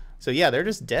Arcanist. So yeah, they're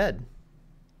just dead.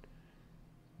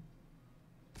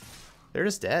 They're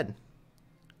just dead.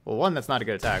 Well, one, that's not a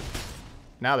good attack.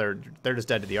 Now they're just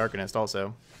dead to the Arcanist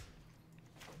also.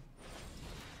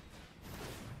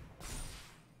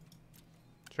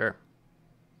 Sure.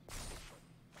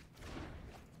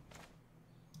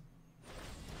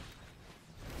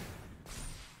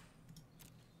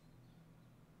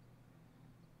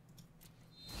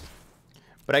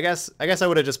 But I guess I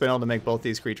would have just been able to make both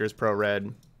these creatures pro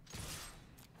red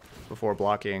before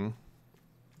blocking.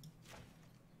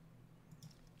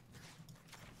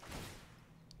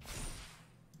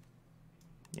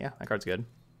 Yeah, that card's good.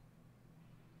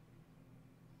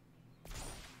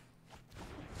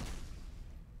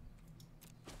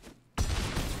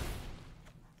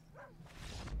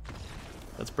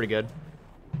 That's pretty good.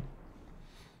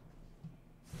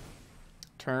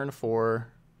 Turn for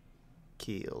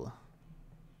Keel.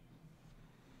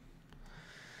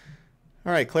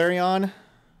 All right, Clarion.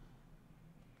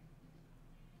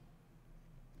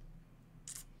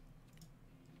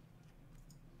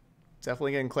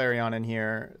 Definitely getting Clarion in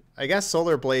here. I guess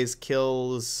Solar Blaze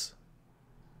kills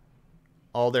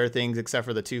all their things except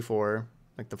for the 2/4.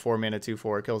 Like the 4-mana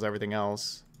 2/4 kills everything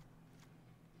else.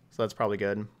 So that's probably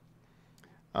good.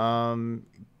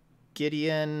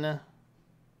 Gideon. Let's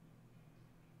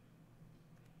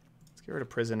get rid of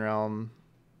Prison Realm.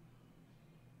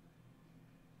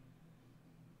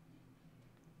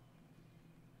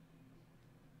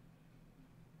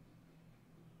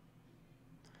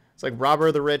 It's like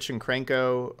Robber the Rich and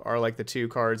Krenko are like the two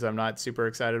cards I'm not super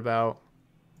excited about.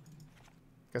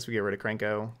 Guess we get rid of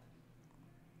Krenko.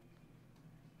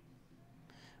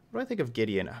 What do I think of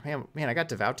Gideon? Oh, man, I got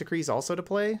Devout Decrees also to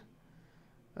play?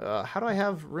 How do I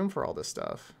have room for all this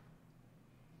stuff?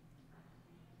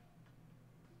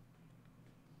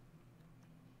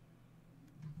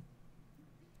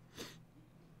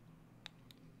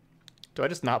 Do I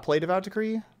just not play Devout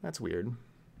Decree? That's weird.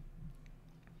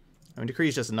 I mean, Decree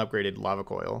is just an upgraded Lava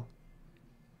Coil.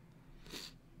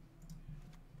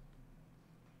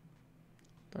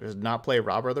 Do I just not play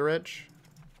Robber the Rich?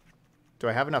 Do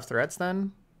I have enough threats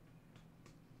then?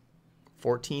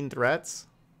 14 threats?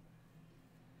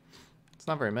 It's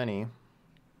not very many.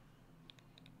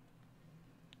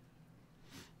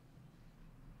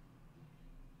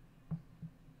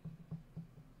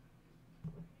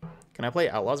 Can I play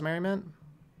Outlaw's Merriment?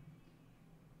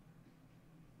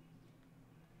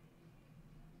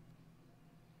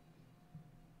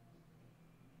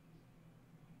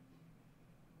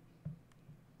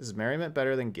 Is Merriment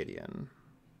better than Gideon?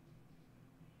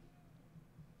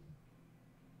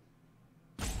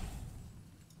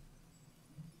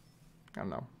 I don't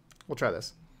know. We'll try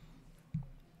this.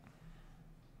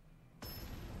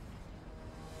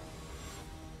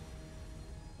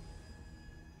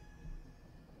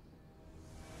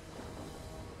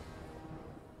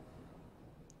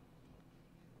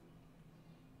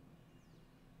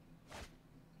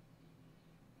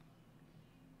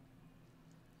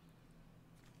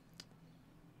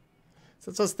 So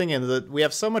that's what I was thinking, that we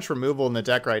have so much removal in the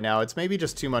deck right now. It's maybe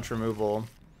just too much removal.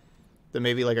 That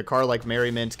maybe like a card like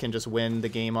Merriment can just win the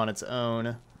game on its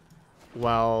own,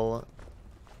 while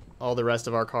all the rest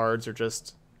of our cards are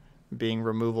just being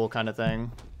removal kind of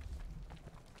thing.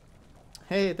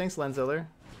 Hey, thanks, Lenziller.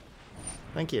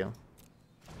 Thank you.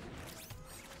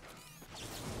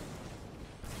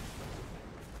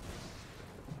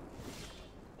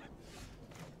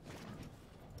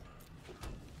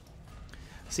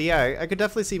 So yeah, I could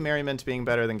definitely see Merriment being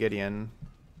better than Gideon.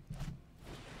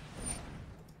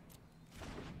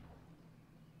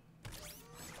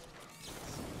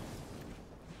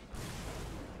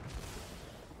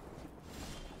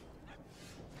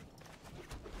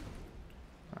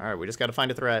 Alright, we just gotta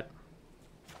find a threat.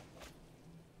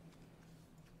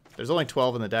 There's only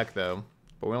 12 in the deck, though,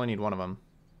 but we only need one of them.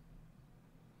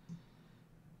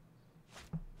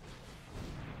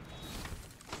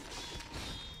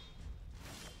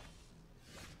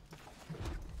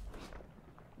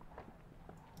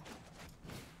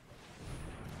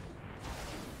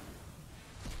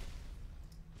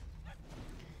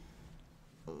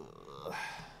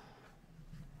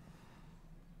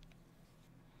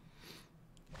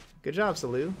 Good job,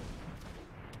 Salu.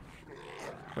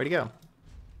 Way to go.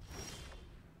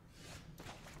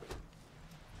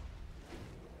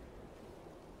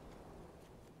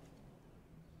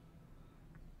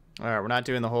 Alright, we're not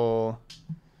doing the whole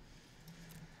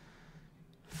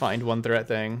find one threat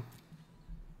thing.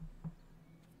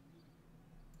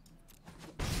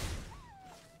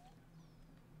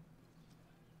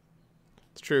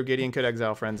 It's true, Gideon could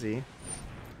exile Frenzy.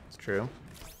 It's true.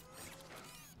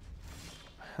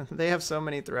 They have so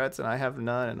many threats and I have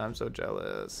none, and I'm so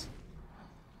jealous.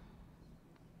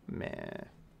 Meh.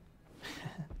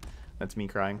 That's me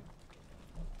crying.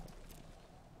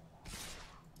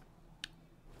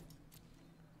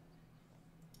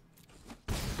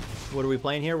 What are we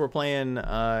playing here? We're playing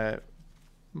Boros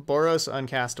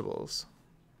Uncastables.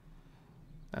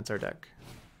 That's our deck.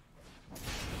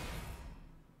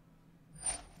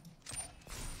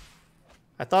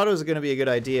 I thought it was going to be a good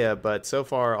idea, but so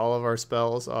far all of our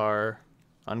spells are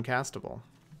uncastable.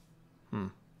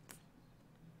 Who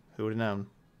would have known?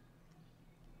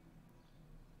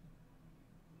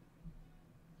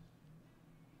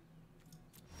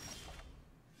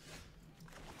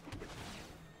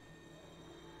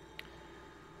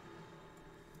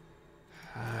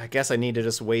 I guess I need to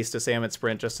just waste a Salmon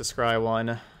Sprint just to scry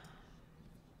one.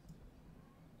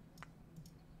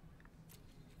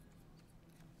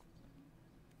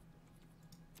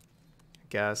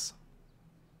 Guess.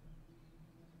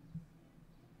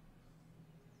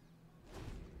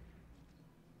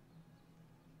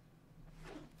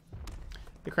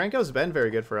 The Krenko's been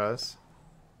very good for us.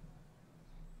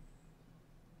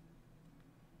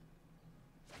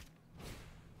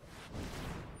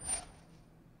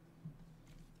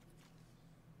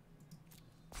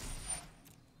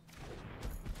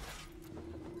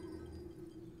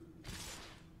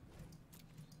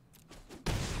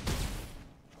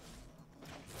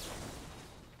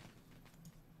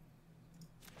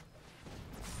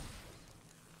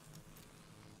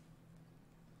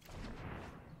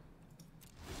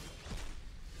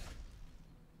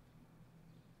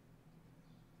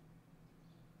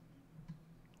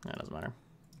 matter.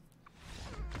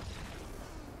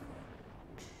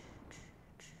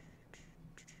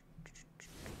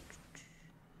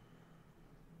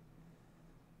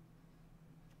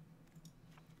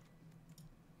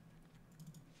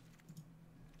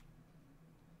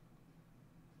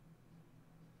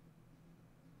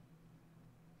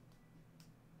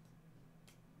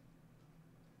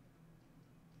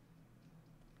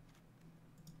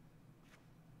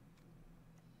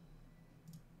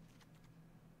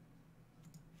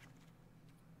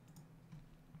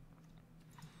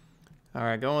 All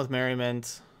right, going with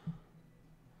Merriment.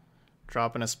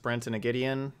 Dropping a Sprint and a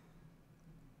Gideon.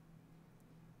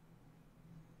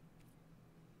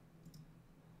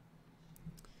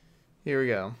 Here we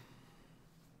go.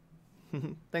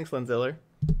 Thanks, Lenziller.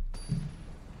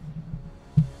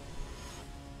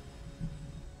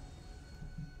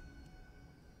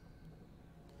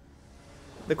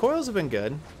 The coils have been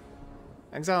good.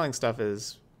 Exiling stuff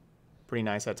is pretty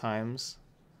nice at times.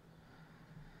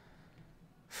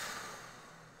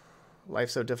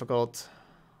 Life's so difficult.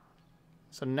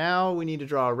 So now we need to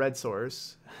draw a red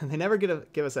source. They never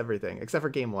give us everything, except for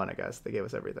game 1, I guess. They gave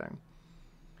us everything.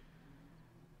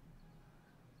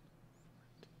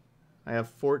 I have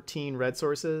 14 red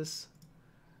sources.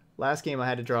 Last game I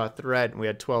had to draw a threat, and we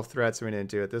had 12 threats, and we didn't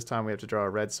do it. This time we have to draw a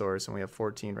red source, and we have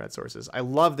 14 red sources. I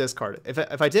love this card.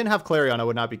 If I didn't have Clarion, I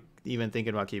would not be even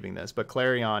thinking about keeping this. But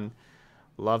Clarion,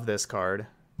 love this card.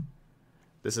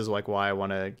 This is like why I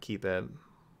want to keep it.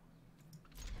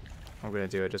 I'm going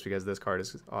to do it just because this card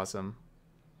is awesome.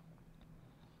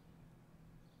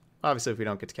 Obviously, if we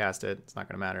don't get to cast it, it's not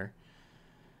going to matter.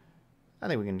 I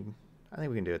think we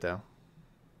can do it though.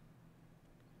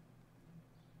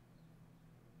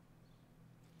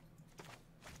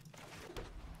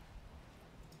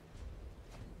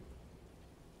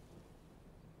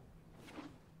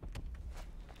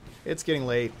 It's getting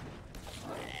late.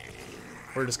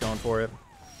 We're just going for it.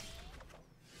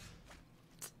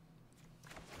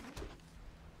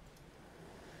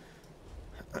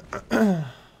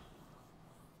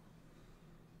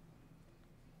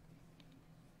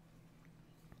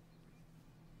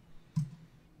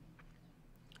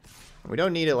 We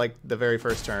don't need it like the very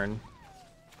first turn.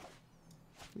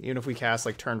 Even if we cast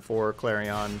like turn 4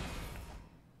 Clarion,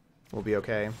 we'll be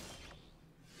okay.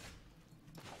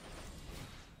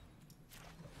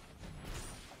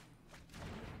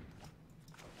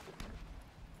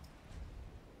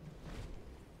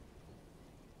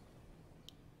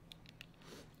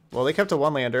 Well, they kept a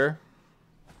 1-lander.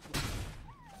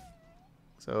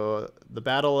 So the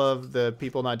battle of the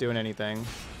people not doing anything.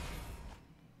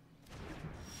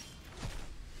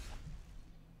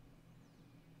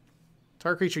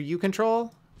 Target creature you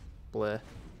control? Bleh.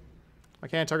 Why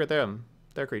can't I target them?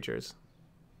 Their creatures.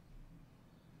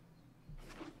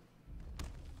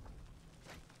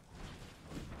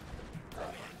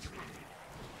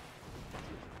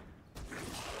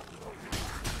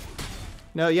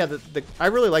 No, yeah, I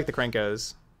really like the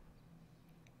Krankos.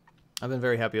 I've been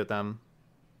very happy with them.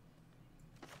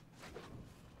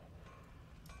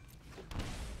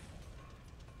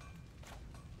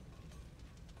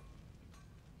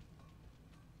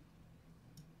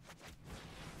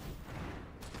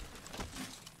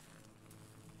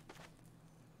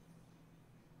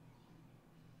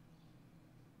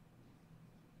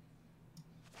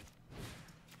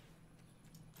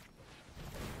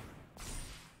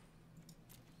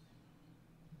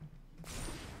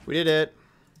 We did it.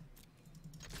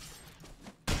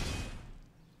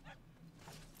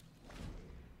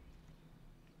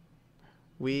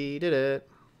 We did it.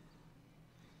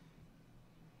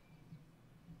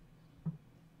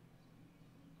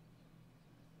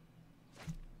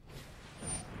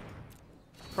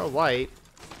 Pro white.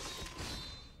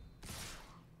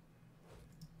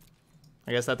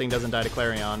 I guess that thing doesn't die to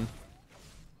Clarion.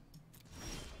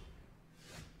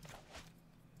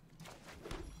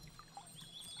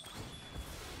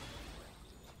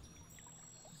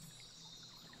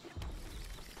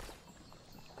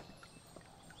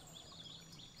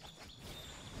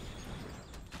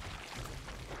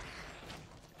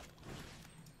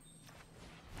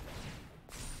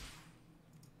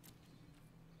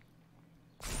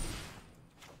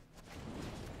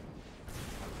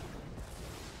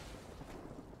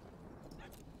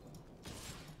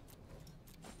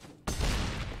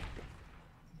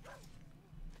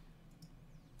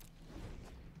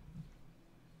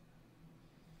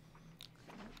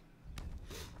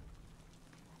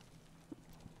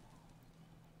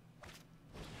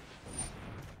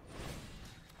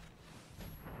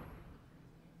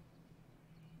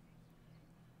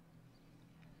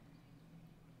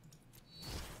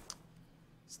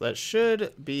 So that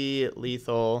should be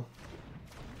lethal.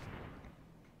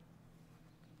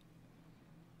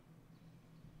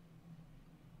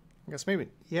 I guess maybe,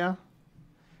 yeah.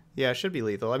 Yeah, it should be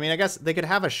lethal. I mean, I guess they could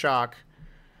have a shock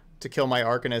to kill my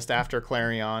Arcanist after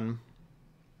Clarion.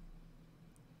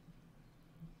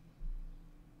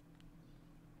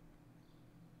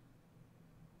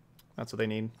 That's what they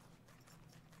need.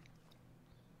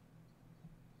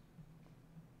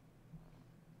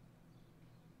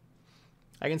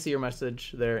 I can see your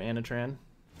message there, Anatran.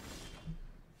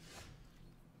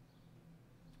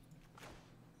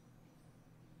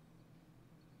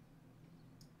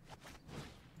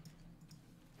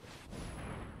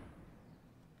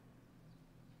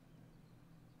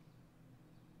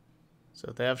 So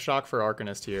if they have shock for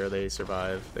Arcanist here, they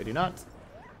survive. They do not.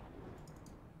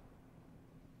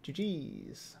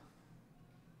 GG's.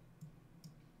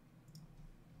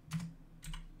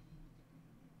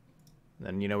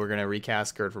 Then, you know, we're going to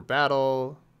recast Gird for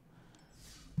Battle.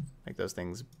 Make those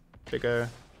things bigger.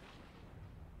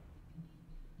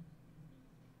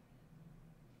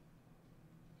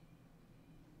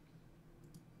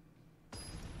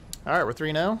 Alright, we're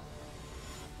 3-0.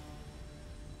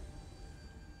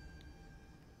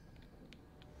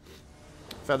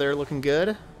 Feather looking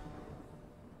good.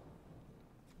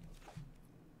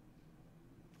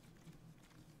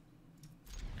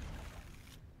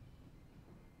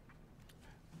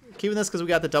 Keeping this because we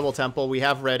got the double temple. We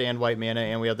have red and white mana,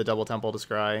 and we have the double temple to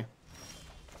scry.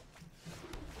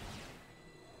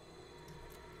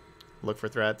 Look for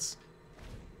threats.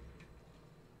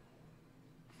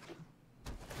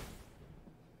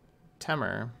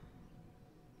 Temur.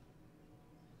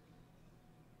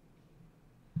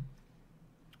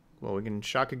 Well, we can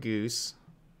shock a goose.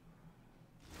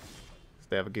 If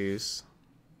they have a goose.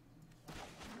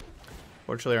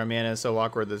 Fortunately, our mana is so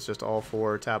awkward that it's just all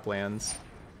 4 tap lands.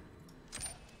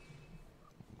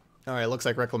 Alright, looks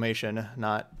like Reclamation,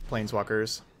 not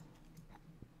Planeswalkers.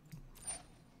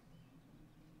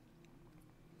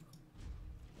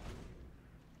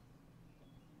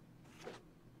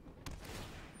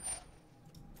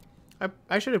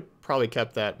 I should have probably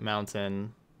kept that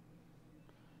mountain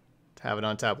to have an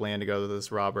untapped land to go to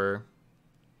this robber.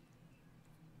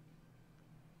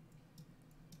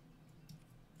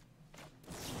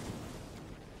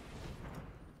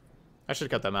 I should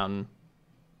have kept that mountain.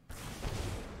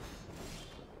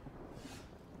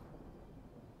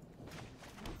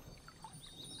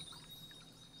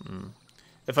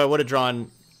 If I would have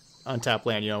drawn untapped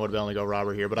land, you know, I would have only go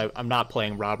robber here, but I'm not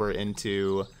playing robber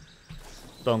into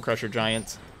Bone Crusher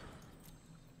Giant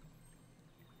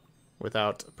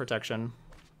without protection.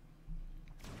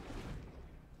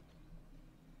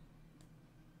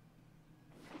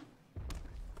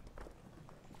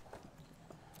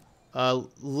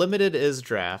 Limited is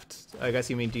draft. I guess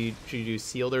you mean, should you do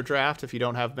sealed or draft if you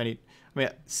don't have many? I mean,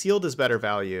 sealed is better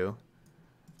value.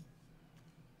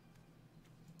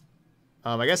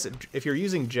 I guess if you're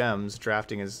using gems,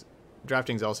 drafting is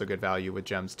also good value with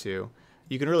gems too.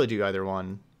 You can really do either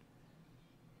one.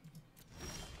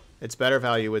 It's better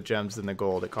value with gems than the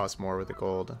gold. It costs more with the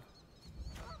gold.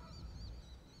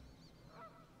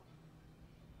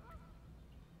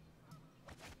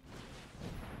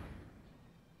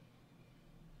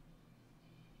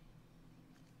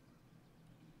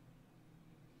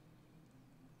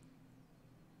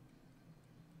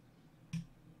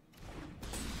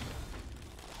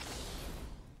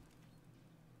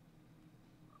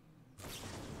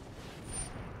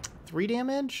 Three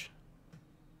damage?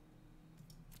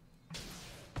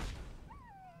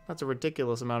 That's a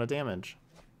ridiculous amount of damage.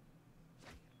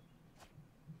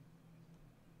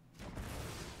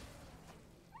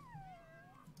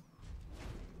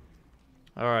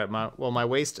 Alright, my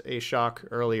waste a shock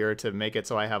earlier to make it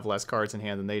so I have less cards in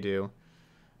hand than they do.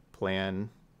 Plan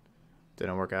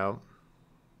didn't work out.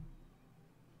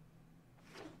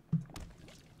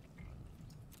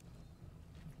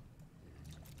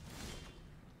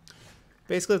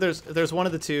 Basically, if there's one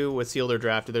of the two with sealed or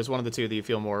drafted, there's one of the two that you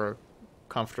feel more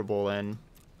comfortable in.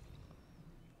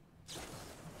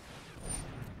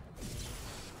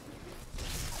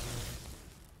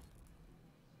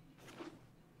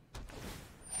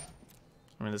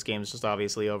 I mean, this game is just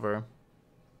obviously over.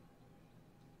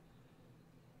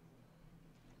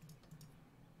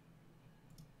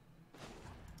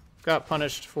 Got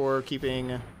punished for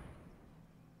keeping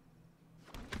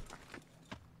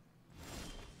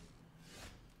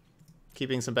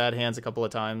some bad hands a couple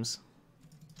of times.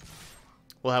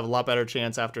 We'll have a lot better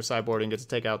chance after sideboarding to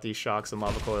take out these shocks and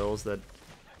lava coils that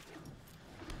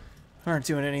aren't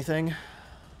doing anything.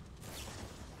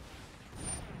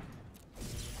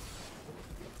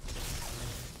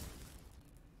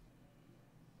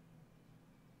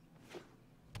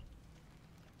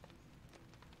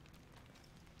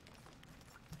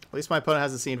 At least my opponent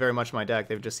hasn't seen very much of my deck.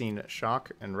 They've just seen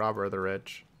Shock and Robber of the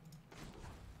Rich.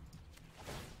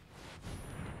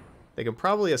 They can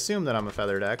probably assume that I'm a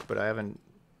Feather deck, but I haven't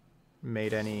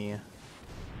made any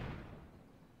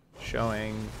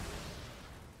showing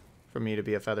for me to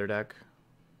be a Feather deck.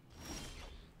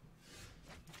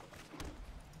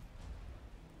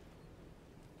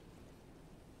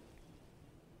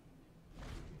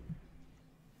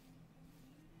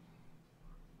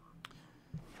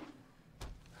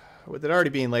 With it already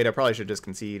being late, I probably should just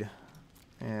concede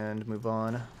and move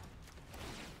on.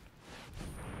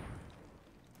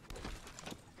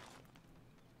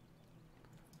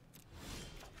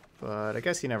 But I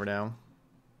guess you never know.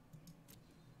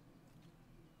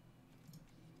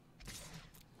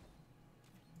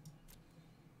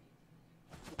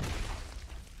 I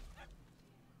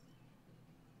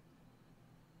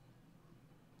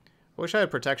wish I had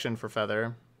protection for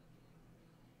Feather.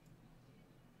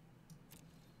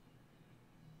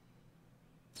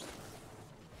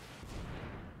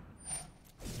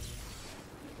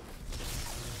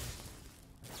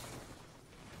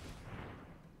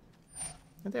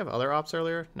 Did they have other ops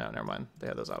earlier? No, never mind. They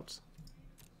had those ops.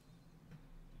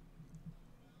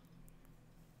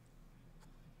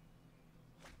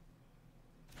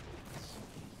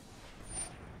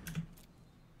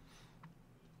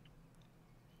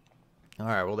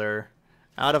 Alright, well they're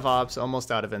out of ops,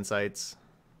 almost out of insights.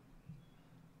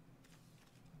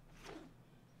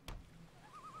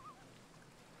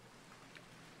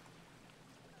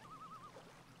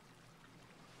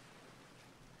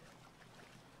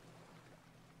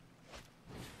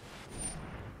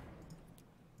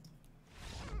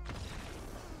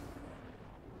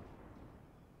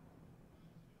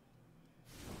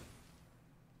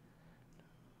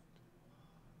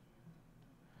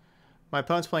 My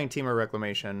opponent's playing Teamer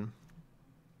Reclamation.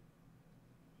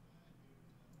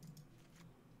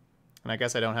 And I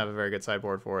guess I don't have a very good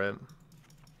sideboard for it.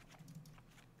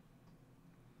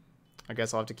 I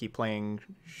guess I'll have to keep playing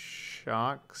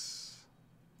Shocks.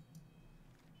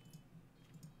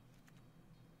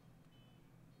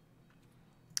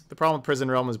 The problem with Prison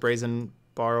Realm is Brazen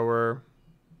Borrower.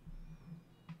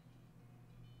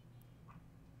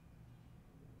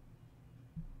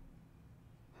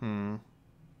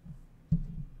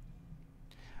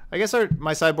 I guess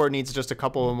my sideboard needs just a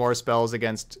couple more spells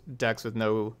against decks with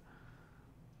no...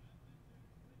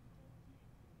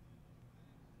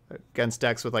 Against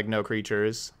decks with, like, no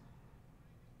creatures.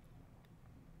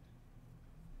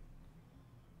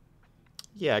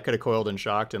 Yeah, I could have coiled and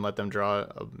shocked and let them draw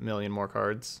a million more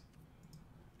cards.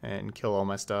 And kill all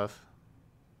my stuff.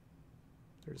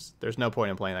 There's no point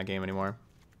in playing that game anymore.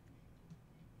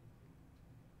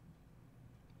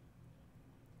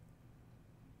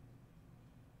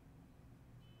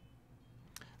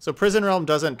 So Prison Realm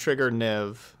doesn't trigger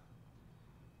Niv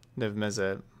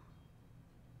Mizzet.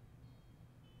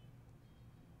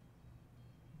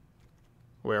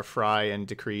 Where Fry and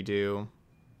Decree do.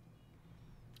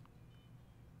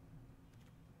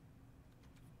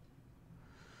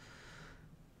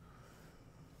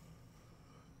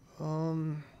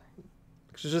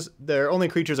 It's just their only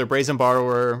creatures are Brazen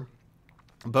Borrower,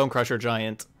 Bone Crusher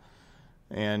Giant,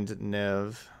 and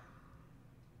Niv.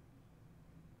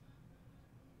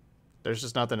 There's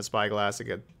just nothing to Spyglass to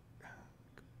get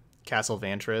Castle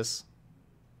Vantress.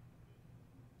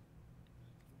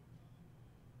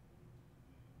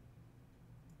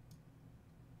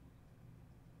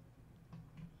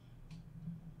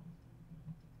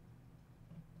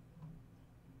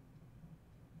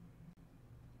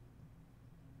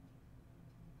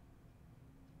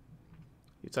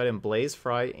 You tied in Blaze,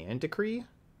 Fry, and Decree?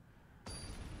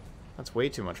 That's way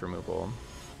too much removal.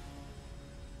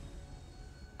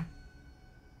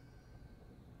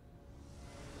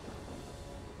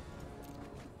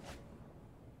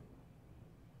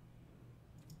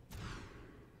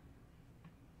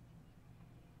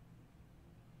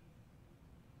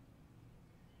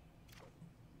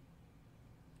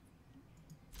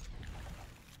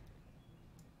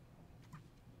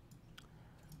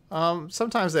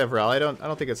 Sometimes they have Ral. I don't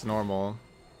think it's normal.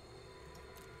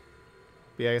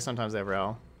 But yeah, I guess sometimes they have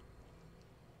Ral.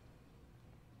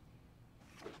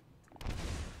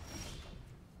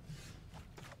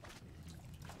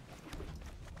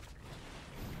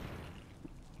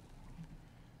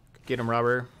 Get him,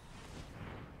 Robber.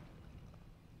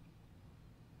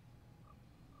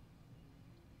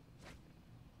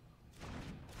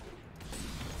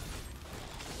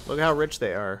 Look how rich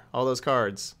they are. All those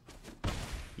cards.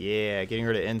 Yeah, getting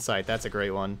rid of Insight. That's a great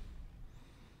one.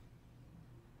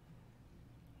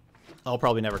 I'll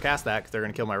probably never cast that because they're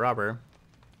going to kill my Robber.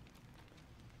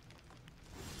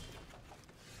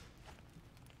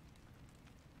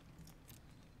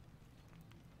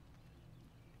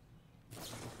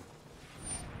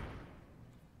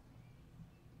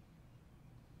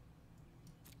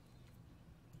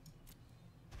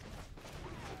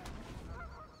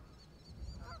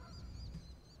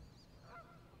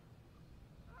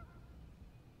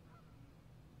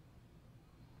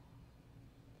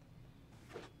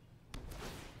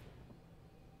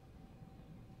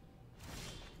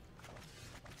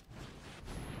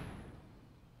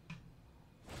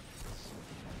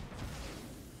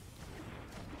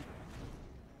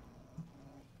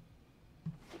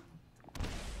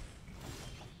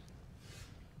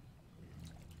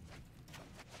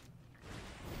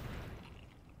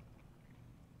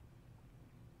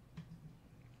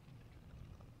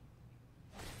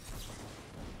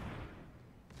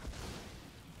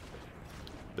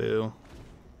 Boo.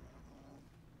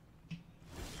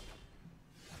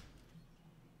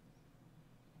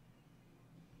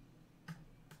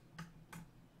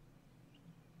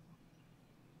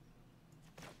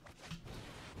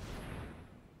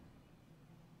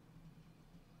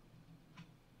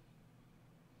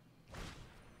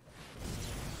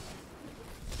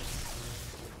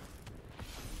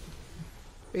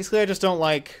 Basically, I just don't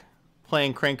like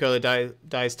playing Krenko that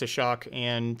dies to shock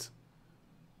and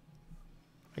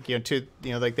like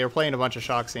like they were playing a bunch of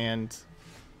shocks and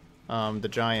the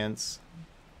giants.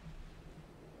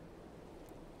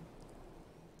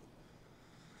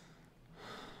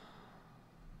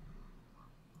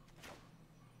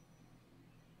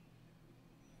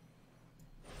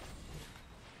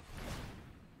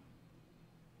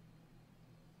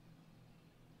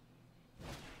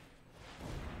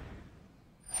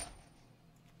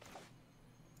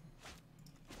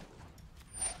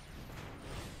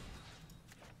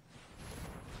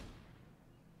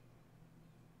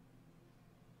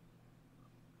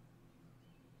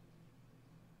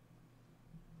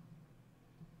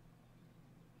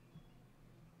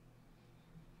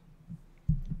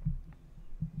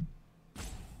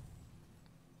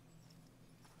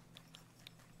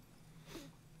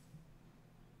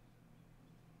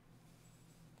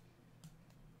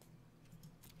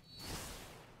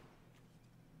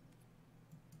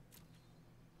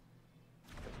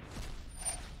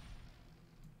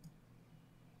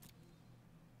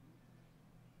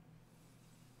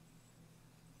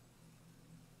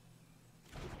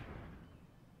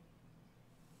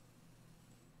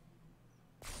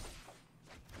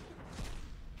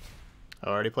 I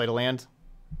already played a land.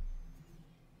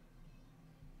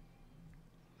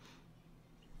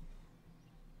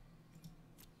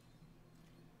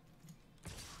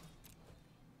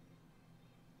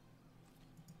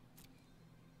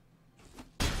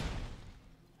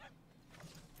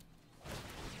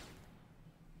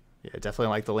 Yeah, definitely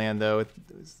like the land though.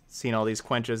 Seeing all these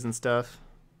quenches and stuff.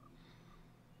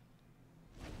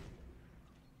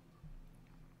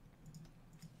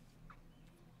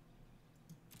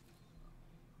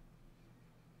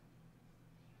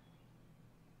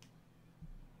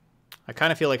 I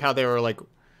kind of feel like how they were like,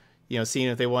 seeing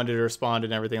if they wanted to respond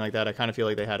and everything like that. I kind of feel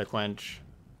like they had a quench.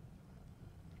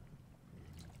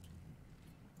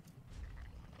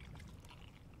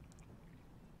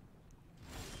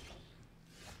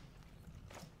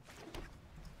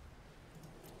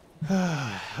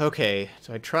 Okay,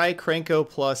 so I try Krenko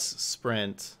plus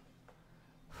sprint.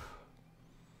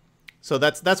 So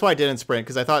that's why I didn't sprint,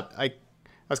 because I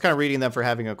was kind of reading them for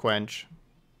having a quench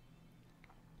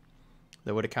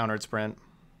that would have countered sprint.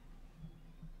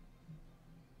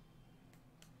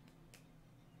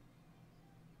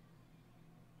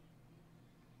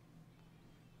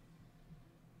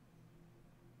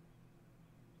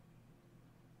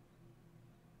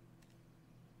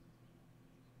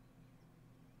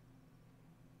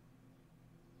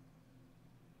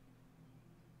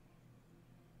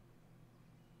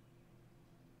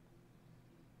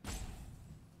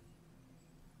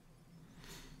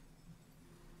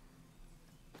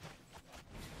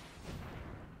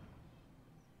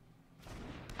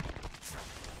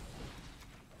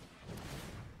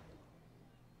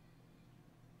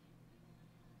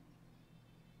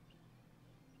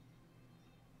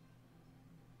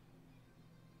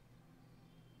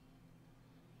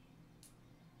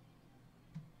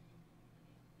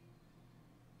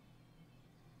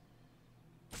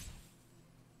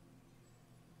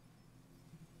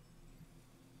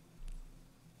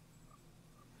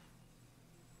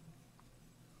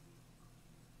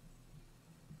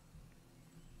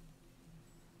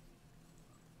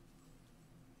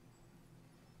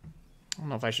 I don't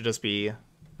know if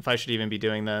I should even be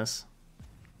doing this.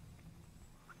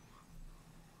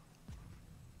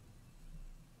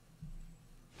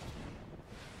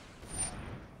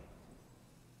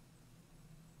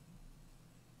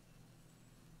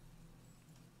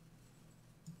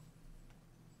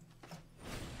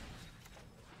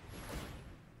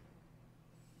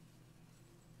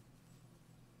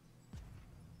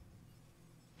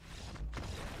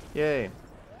 Yay.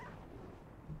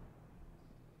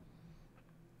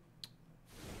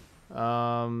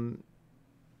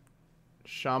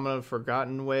 Shaman of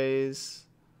Forgotten Ways.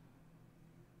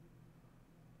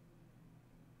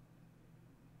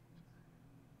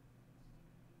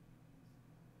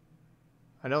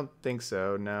 I don't think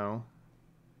so, no.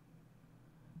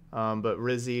 But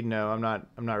Rizzy, no, I'm not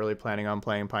really planning on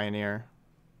playing Pioneer.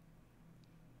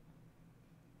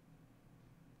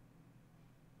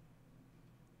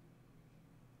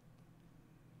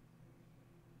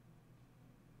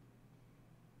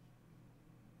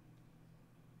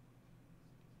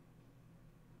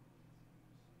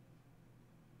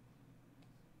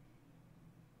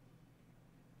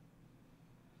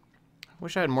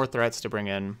 Wish I had more threats to bring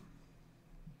in.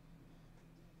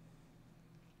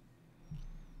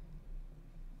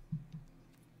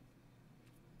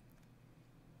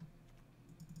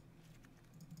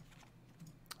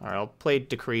 Alright, I'll play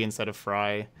Decree instead of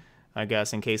Fry, I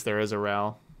guess, in case there is a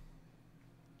Ral.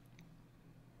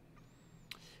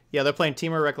 Yeah, they're playing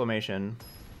Temur Reclamation.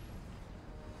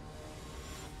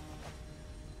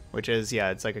 Which is,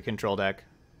 yeah, it's like a control deck.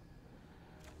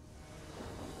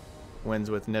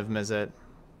 Wins with Niv Mizzet.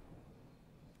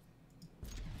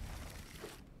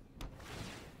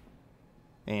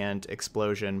 And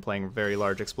Explosion, playing very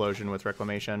large Explosion with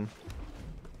Reclamation.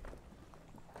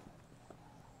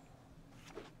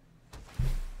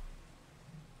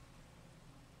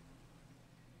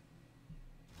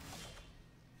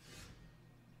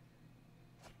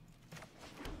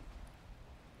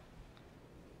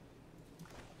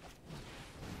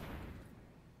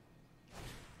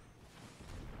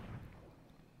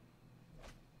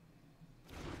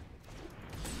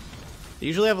 They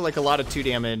usually have like a lot of 2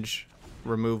 damage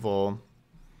removal.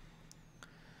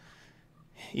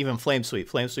 Even Flame Sweep,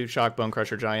 Shock, Bone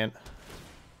Crusher, Giant.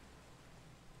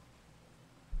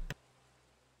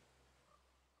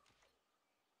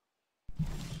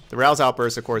 The Rouse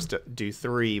Outbursts, of course, do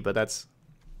 3, but that's...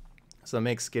 So that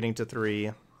makes getting to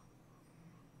 3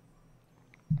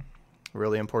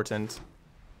 really important.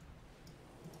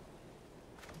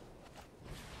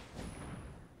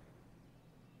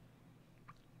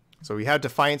 So we have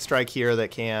Defiant Strike here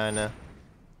that can...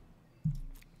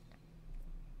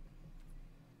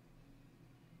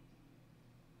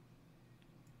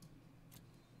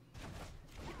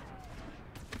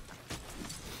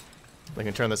 We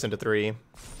can turn this into 3.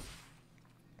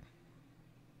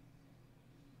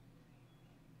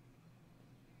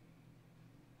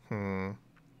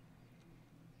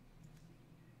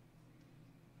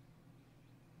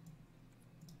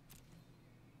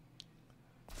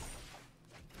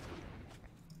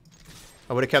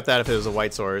 I would have kept that if it was a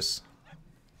white source.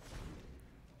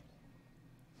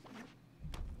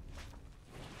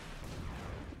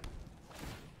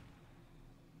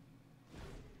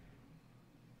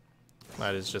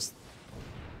 That is just...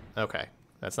 Okay.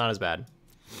 That's not as bad.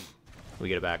 We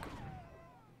get it back.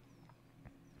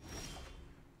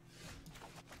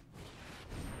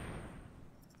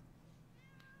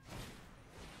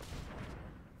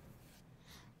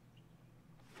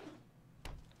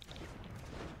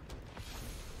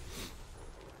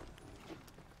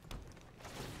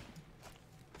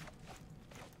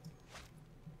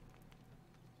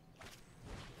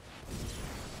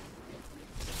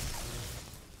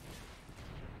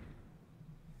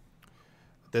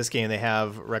 This game they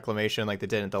have Reclamation like they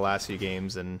did in the last few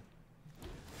games, and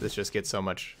this just gets so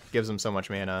much, gives them so much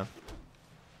mana.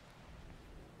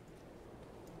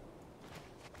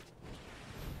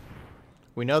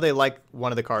 We know they like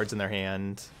one of the cards in their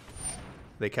hand.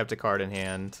 They kept a card in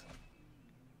hand.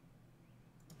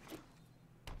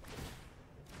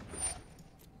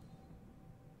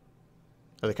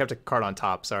 Oh, they kept a card on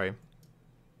top, sorry.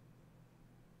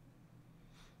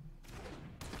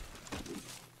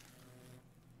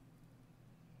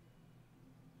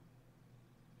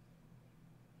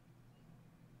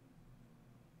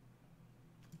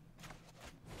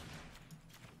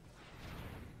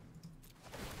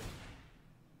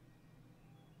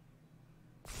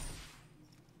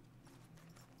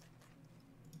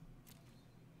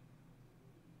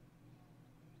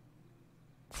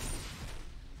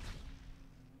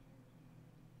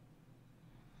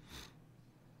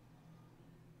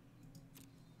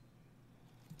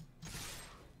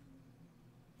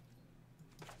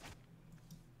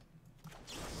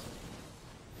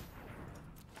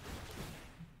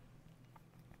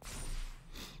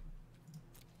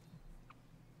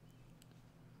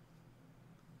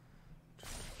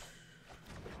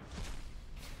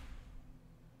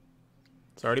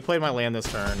 So I already played my land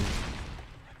this turn.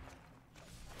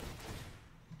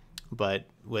 But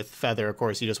with Feather, of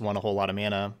course, you just want a whole lot of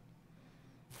mana.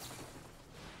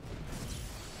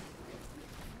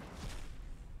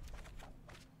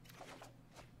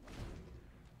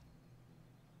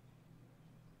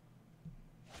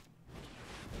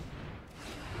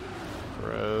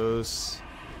 Gross.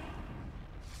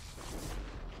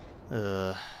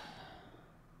 Ugh.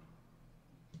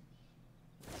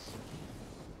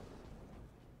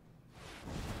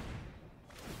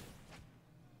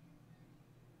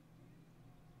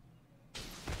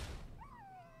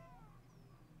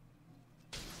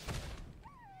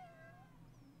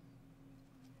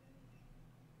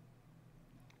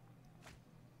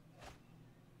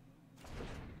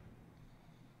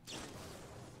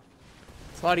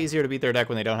 It's a lot easier to beat their deck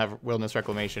when they don't have Wilderness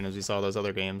Reclamation, as we saw those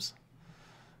other games.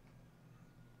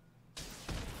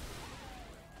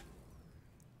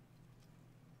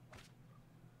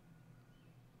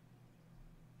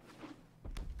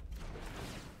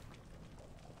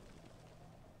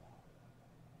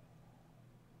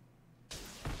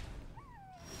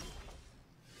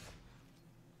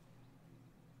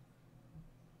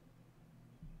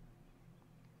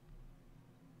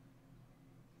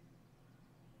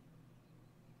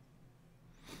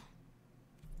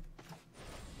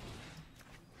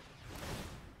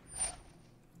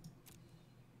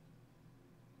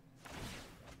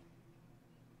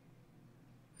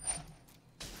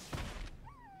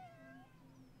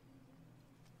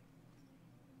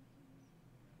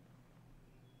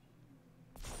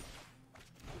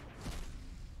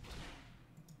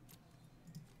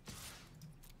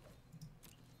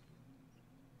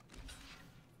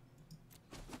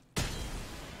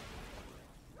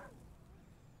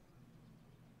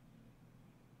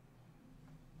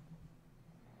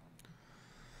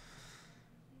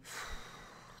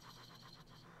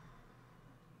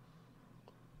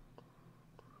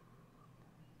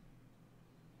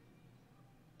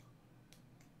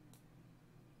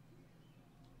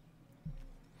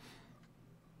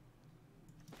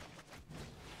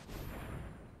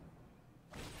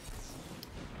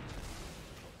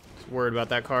 worried about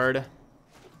that card.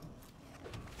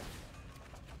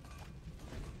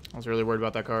 I was really worried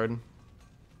about that card.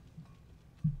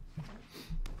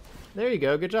 There you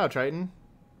go. Good job, Triton.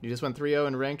 You just went 3-0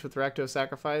 and ranked with Rakdos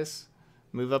Sacrifice.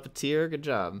 Move up a tier. Good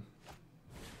job.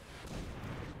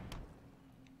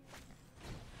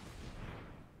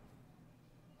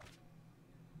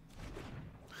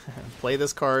 Play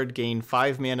this card, gain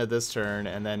 5 mana this turn,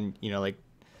 and then, you know, like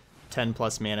 10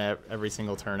 plus mana every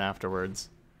single turn afterwards.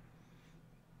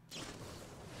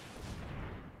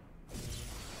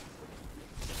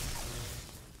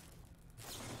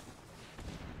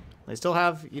 They still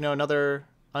have, you know, another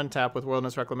untap with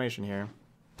Wilderness Reclamation here.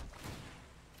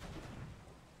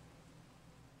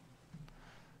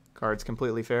 Card's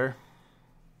completely fair.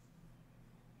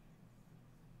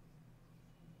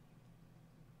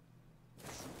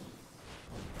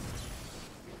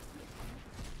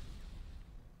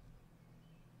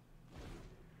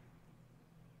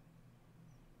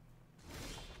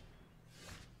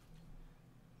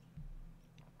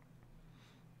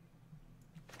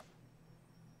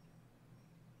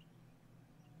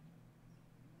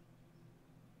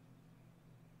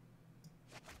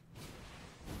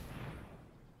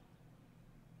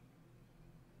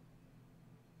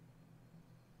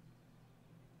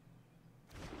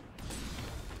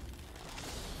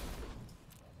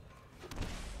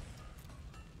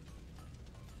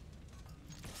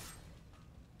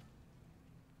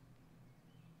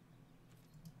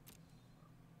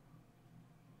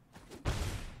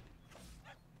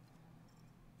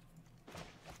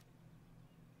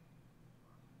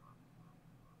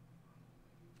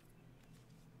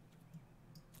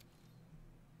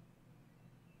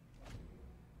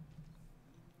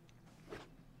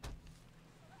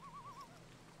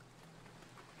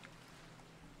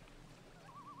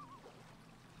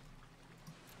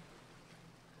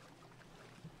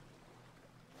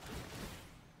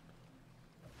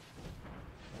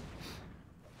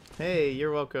 Hey,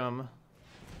 you're welcome,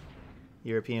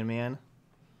 European man.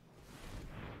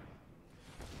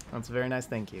 That's a very nice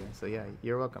thank you. So yeah,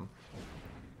 you're welcome.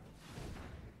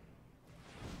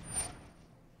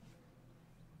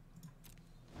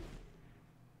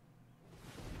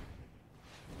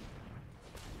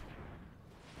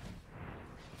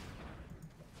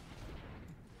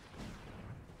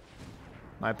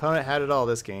 My opponent had it all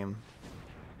this game.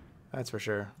 That's for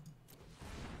sure.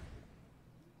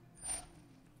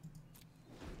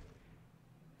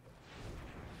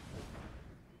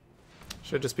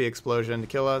 Should just be explosion to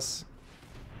kill us.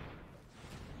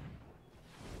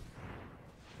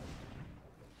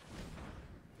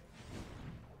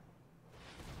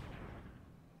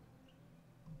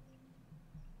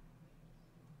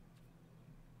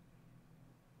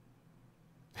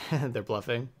 They're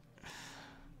bluffing.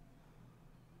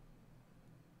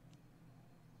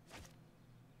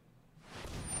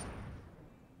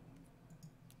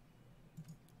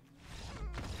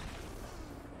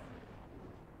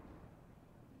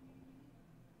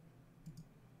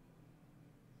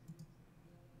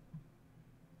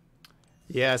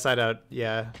 Yeah, side out.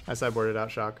 Yeah, I sideboarded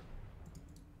out Shock.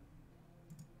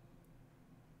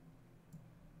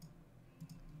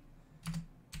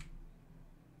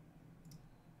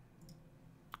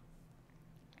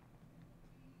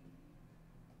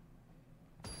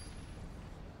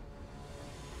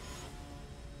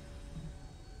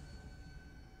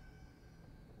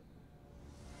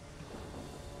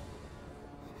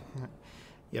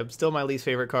 Yep, still my least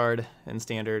favorite card in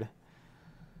Standard.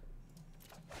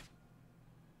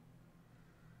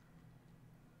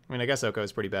 I mean, I guess Oko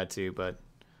is pretty bad too, but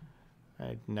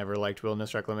I never liked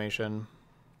Wilderness Reclamation.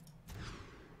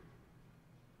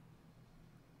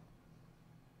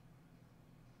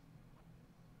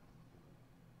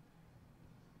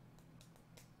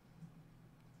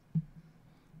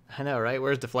 I know, right?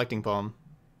 Where's Deflecting Palm?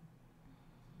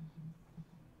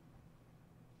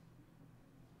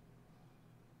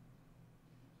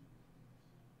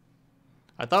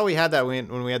 I thought we had that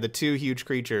when we had the 2 huge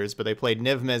creatures, but they played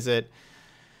Niv Mizzet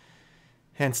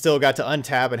and still got to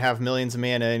untap and have millions of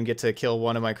mana and get to kill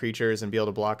one of my creatures and be able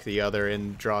to block the other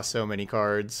and draw so many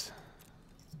cards.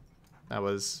 That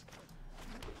was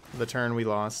the turn we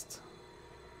lost.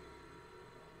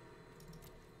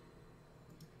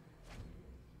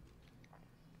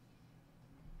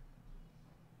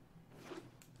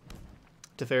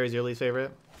 Teferi's your least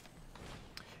favorite?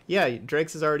 Yeah,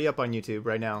 Drake's is already up on YouTube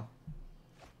right now.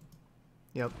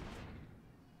 Yep.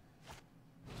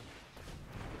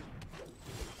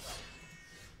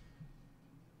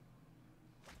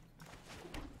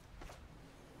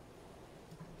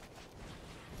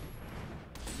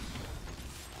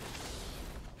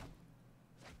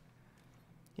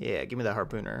 Yeah, give me that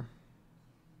harpooner.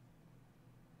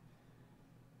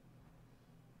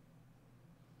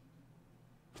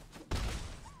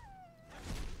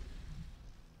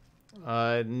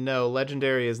 No,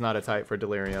 legendary is not a type for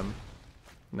delirium.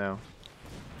 No.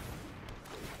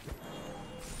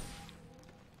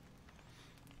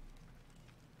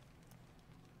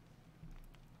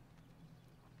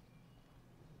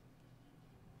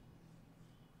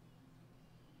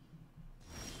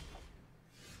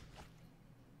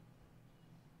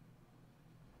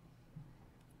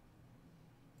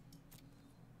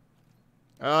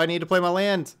 Oh, I need to play my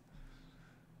land.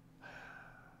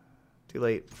 Too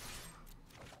late.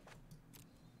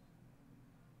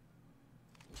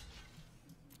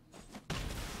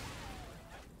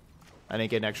 I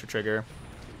didn't get an extra trigger.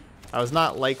 I was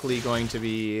not likely going to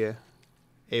be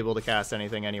able to cast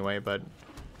anything anyway, but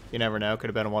you never know. Could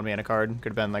have been a 1-mana card.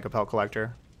 Could have been like a Pelt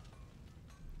Collector.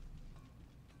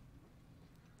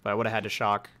 But I would have had to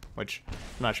shock, which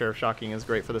I'm not sure if shocking is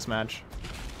great for this match.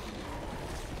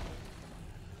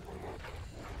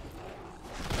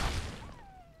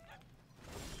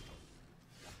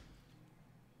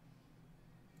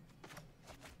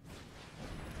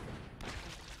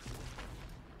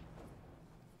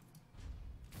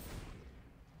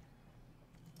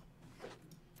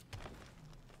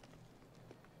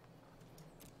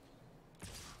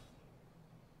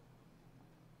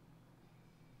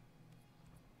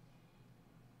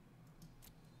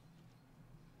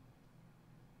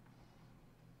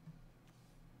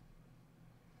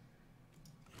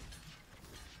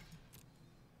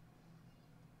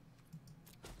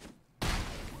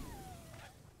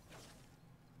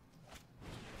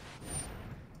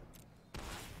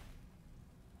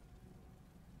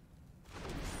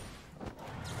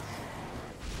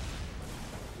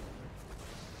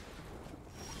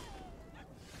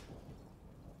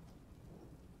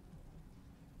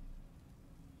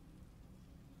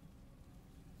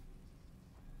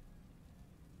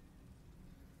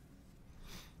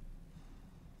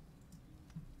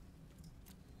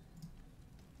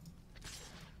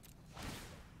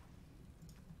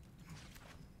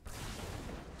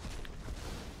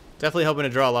 Definitely hoping to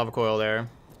draw a Lava Coil there.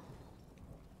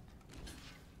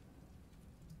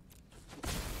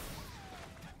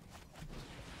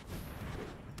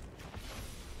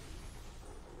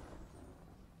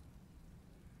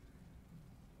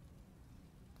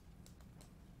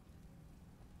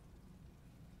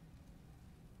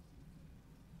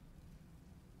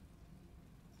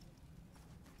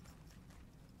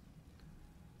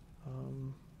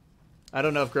 I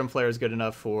don't know if Grimflare is good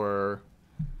enough for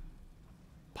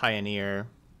Pioneer,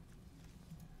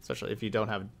 especially if you don't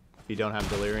have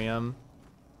Delirium.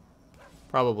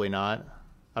 Probably not.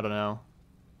 I don't know.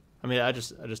 I mean, I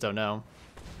just don't know.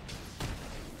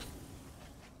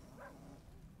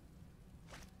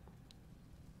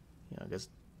 Yeah, I guess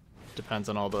depends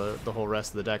on all the whole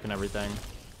rest of the deck and everything.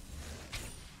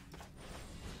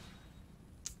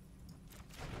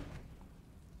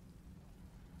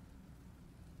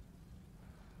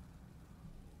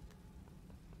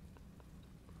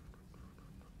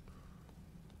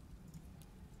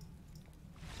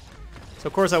 So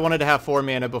of course I wanted to have 4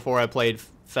 mana before I played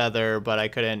Feather, but I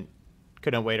couldn't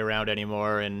wait around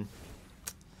anymore, and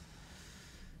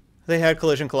they had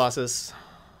Collision Colossus.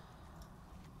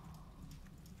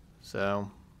 So,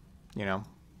 you know,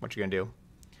 what you gonna do?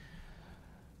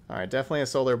 Alright, definitely a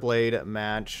Solar Blade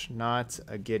match, not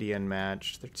a Gideon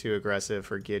match. They're too aggressive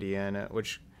for Gideon,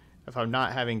 which, if I'm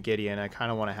not having Gideon, I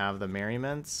kind of want to have the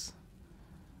Merriments.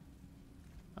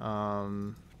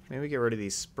 Maybe get rid of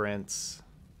these sprints.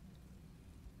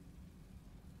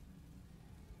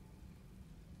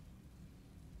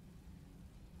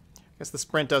 I guess the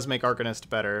sprint does make Arcanist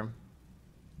better.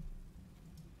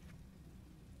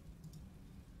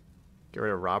 Get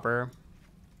rid of Robber.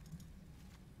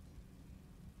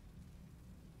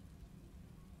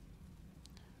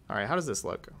 Alright, how does this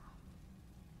look?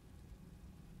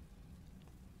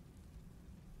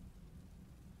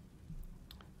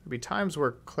 There'd be times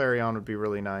where Clarion would be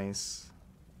really nice.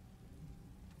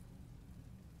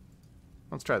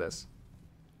 Let's try this.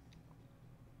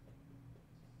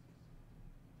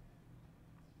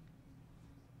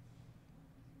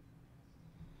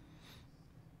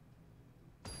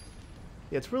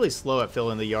 Yeah, it's really slow at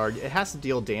filling the yard. It has to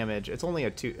deal damage. It's only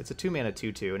a 2-mana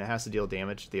 2/2, and it has to deal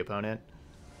damage to the opponent.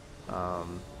 No,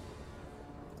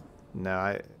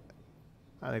 I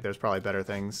think there's probably better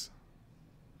things.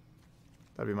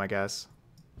 That'd be my guess.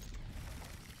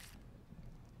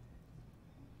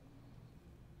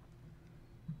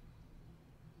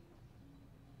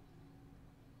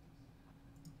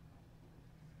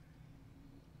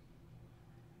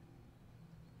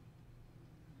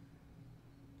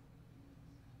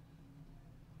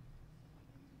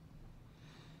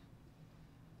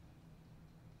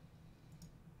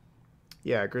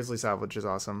 Yeah, Grizzly Salvage is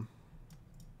awesome.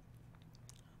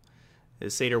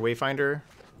 Is Satyr Wayfinder?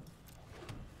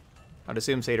 I'd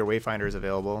assume Satyr Wayfinder is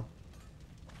available.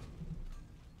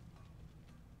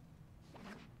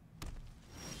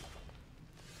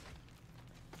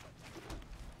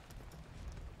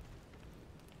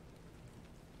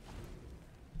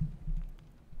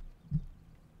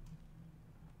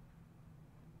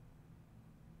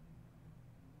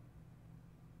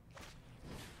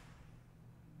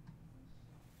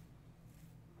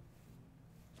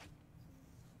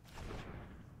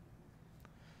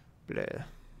 Bleh.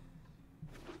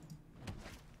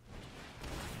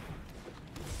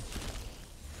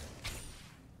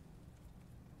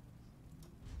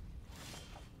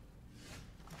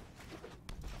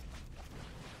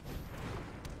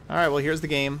 Alright, well here's the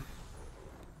game.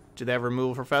 Do they have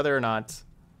removal for Feather or not?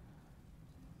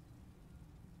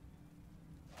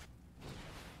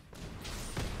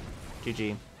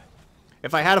 GG.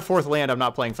 If I had a fourth land, I'm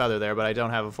not playing Feather there, but I don't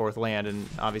have a fourth land, and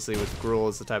obviously with Gruul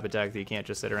is the type of deck that you can't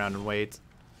just sit around and wait.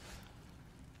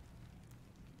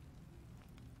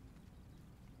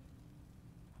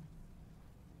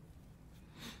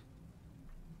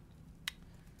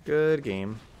 Good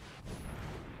game.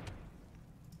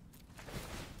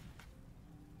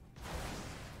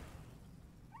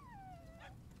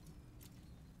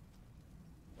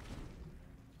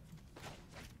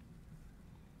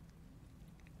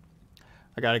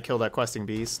 I gotta kill that questing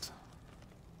beast.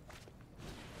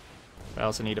 I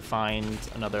also need to find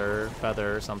another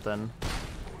feather or something.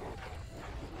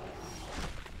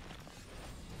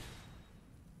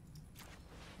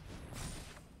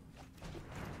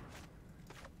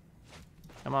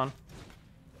 Come on.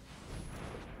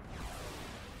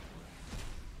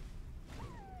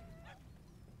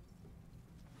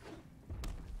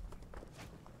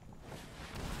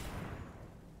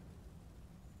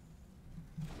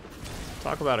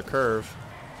 Talk about a curve.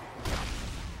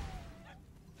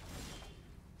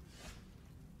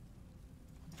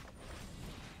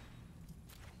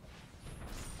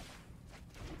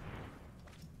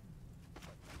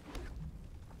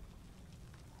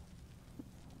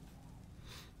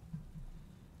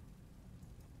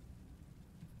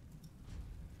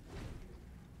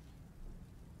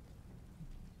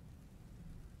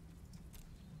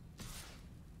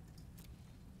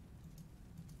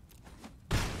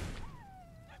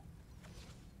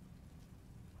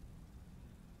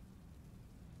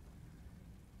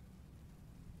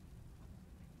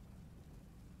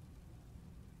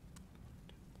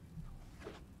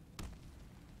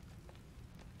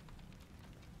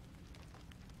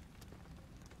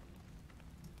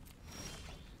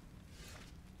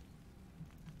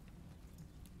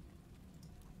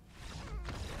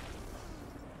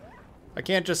 I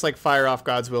can't just like fire off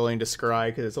God's Willing to scry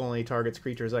because it only targets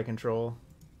creatures I control.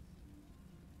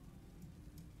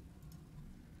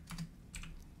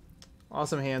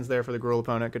 Awesome hands there for the Gruul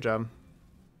opponent. Good job.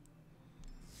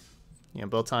 Yeah,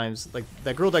 both times, like,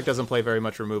 that Gruul deck doesn't play very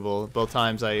much removal. Both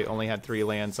times I only had 3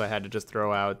 lands, so I had to just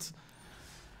throw out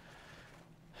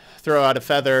a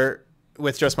Feather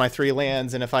with just my 3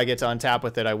 lands, and if I get to untap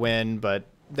with it, I win, but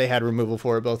they had removal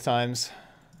for it both times.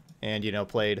 And, you know,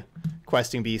 played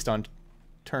Questing Beast on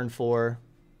turn 4.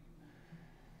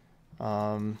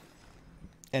 And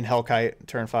Hellkite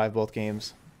turn 5 both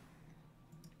games.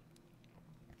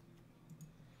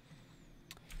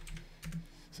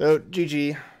 So,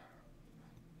 GG.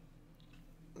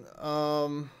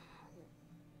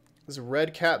 Is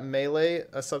Red Cap Melee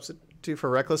a substitute for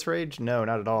Reckless Rage? No,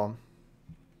 not at all.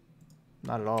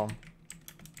 Not at all.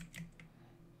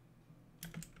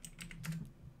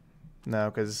 No,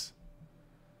 because...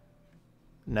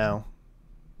 No.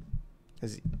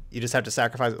 Because you just have to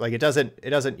sacrifice... Like, it doesn't...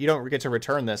 You don't get to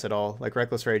return this at all. Like,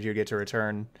 Reckless Rage, you get to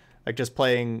return. Like, just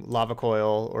playing Lava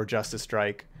Coil or Justice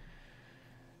Strike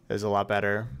is a lot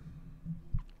better.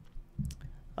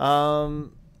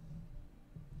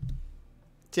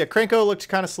 Yeah, Krenko looked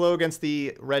kind of slow against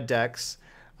the red decks.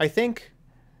 I think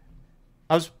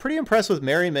I was pretty impressed with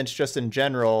Merrymints just in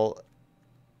general.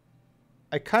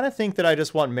 I kind of think that I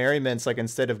just want Merrymints like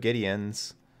instead of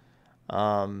Gideon's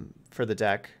for the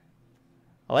deck.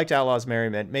 I liked Outlaw's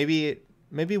Merrymint.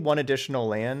 Maybe one additional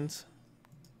land.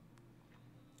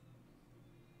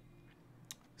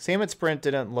 Sam at Sprint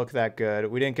didn't look that good.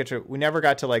 We never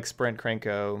got to like Sprint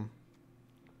Krenko.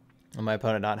 And my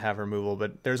opponent not have removal,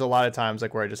 but there's a lot of times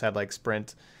like where I just had like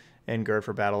Sprint and Gird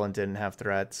for battle and didn't have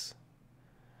threats.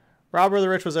 Robber the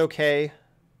Rich was okay.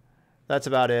 That's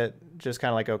about it. Just kind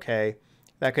of like okay.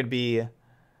 That could be a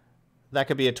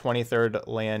 23rd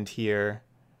land here.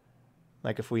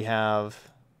 Like if we have,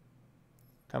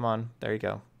 come on, there you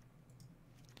go.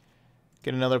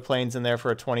 Get another plains in there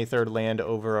for a 23rd land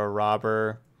over a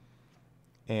robber.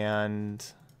 And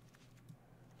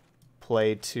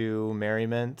play 2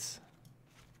 Merriment.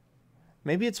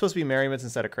 Maybe it's supposed to be Merriments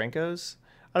instead of Krenkos.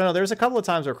 I don't know. There's a couple of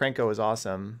times where Krenko was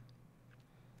awesome.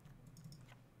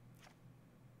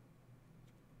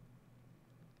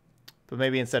 But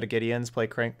maybe instead of Gideon's, play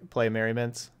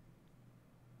Merriments.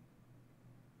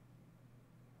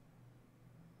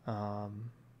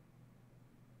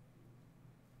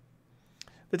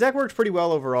 The deck worked pretty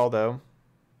well overall, though.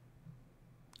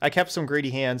 I kept some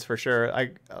greedy hands for sure.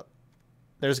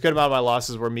 There's a good amount of my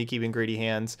losses were me keeping greedy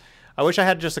hands. I wish I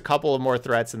had just a couple of more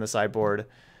threats in the sideboard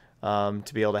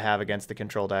to be able to have against the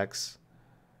control decks.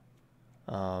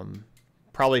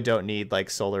 Probably don't need like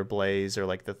Solar Blaze or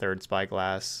like the 3rd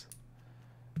Spyglass.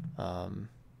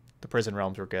 The Prison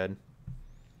Realms were good.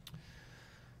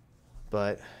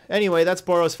 But anyway, that's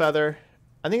Boros Feather.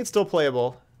 I think it's still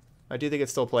playable. I do think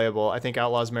it's still playable. I think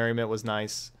Outlaw's Merriment was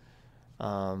nice.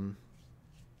 Even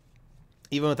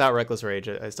without Reckless Rage,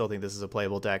 I still think this is a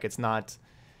playable deck. It's not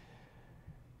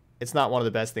one of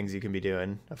the best things you can be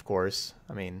doing, of course.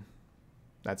 I mean,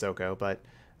 that's Oko, but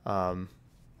I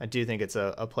do think it's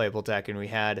a playable deck, and we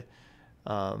had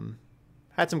some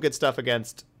good stuff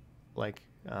against like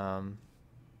red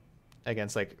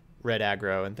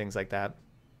aggro and things like that.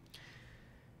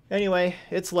 Anyway,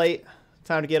 it's late.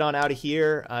 Time to get on out of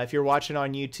here. If you're watching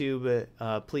on YouTube,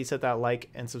 please hit that like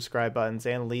and subscribe buttons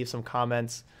and leave some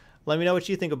comments. Let me know what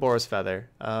you think of Boros Feather.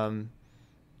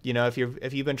 You know, if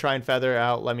you've been trying Feather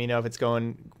out, let me know if it's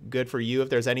going good for you. If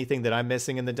there's anything that I'm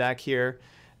missing in the deck here,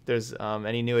 if there's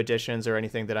any new additions or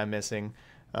anything that I'm missing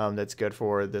that's good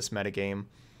for this metagame.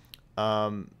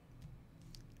 Gruul,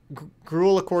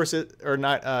 of course,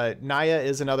 Naya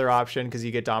is another option because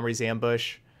you get Domri's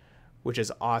Ambush, which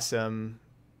is awesome.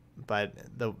 But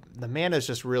the mana is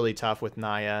just really tough with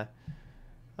Naya.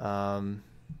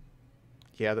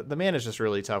 Yeah, the mana is just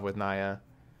really tough with Naya.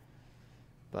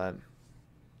 But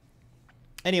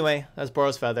anyway, that's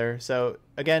Boros Feather. So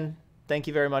again, thank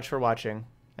you very much for watching,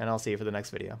 and I'll see you for the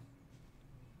next video.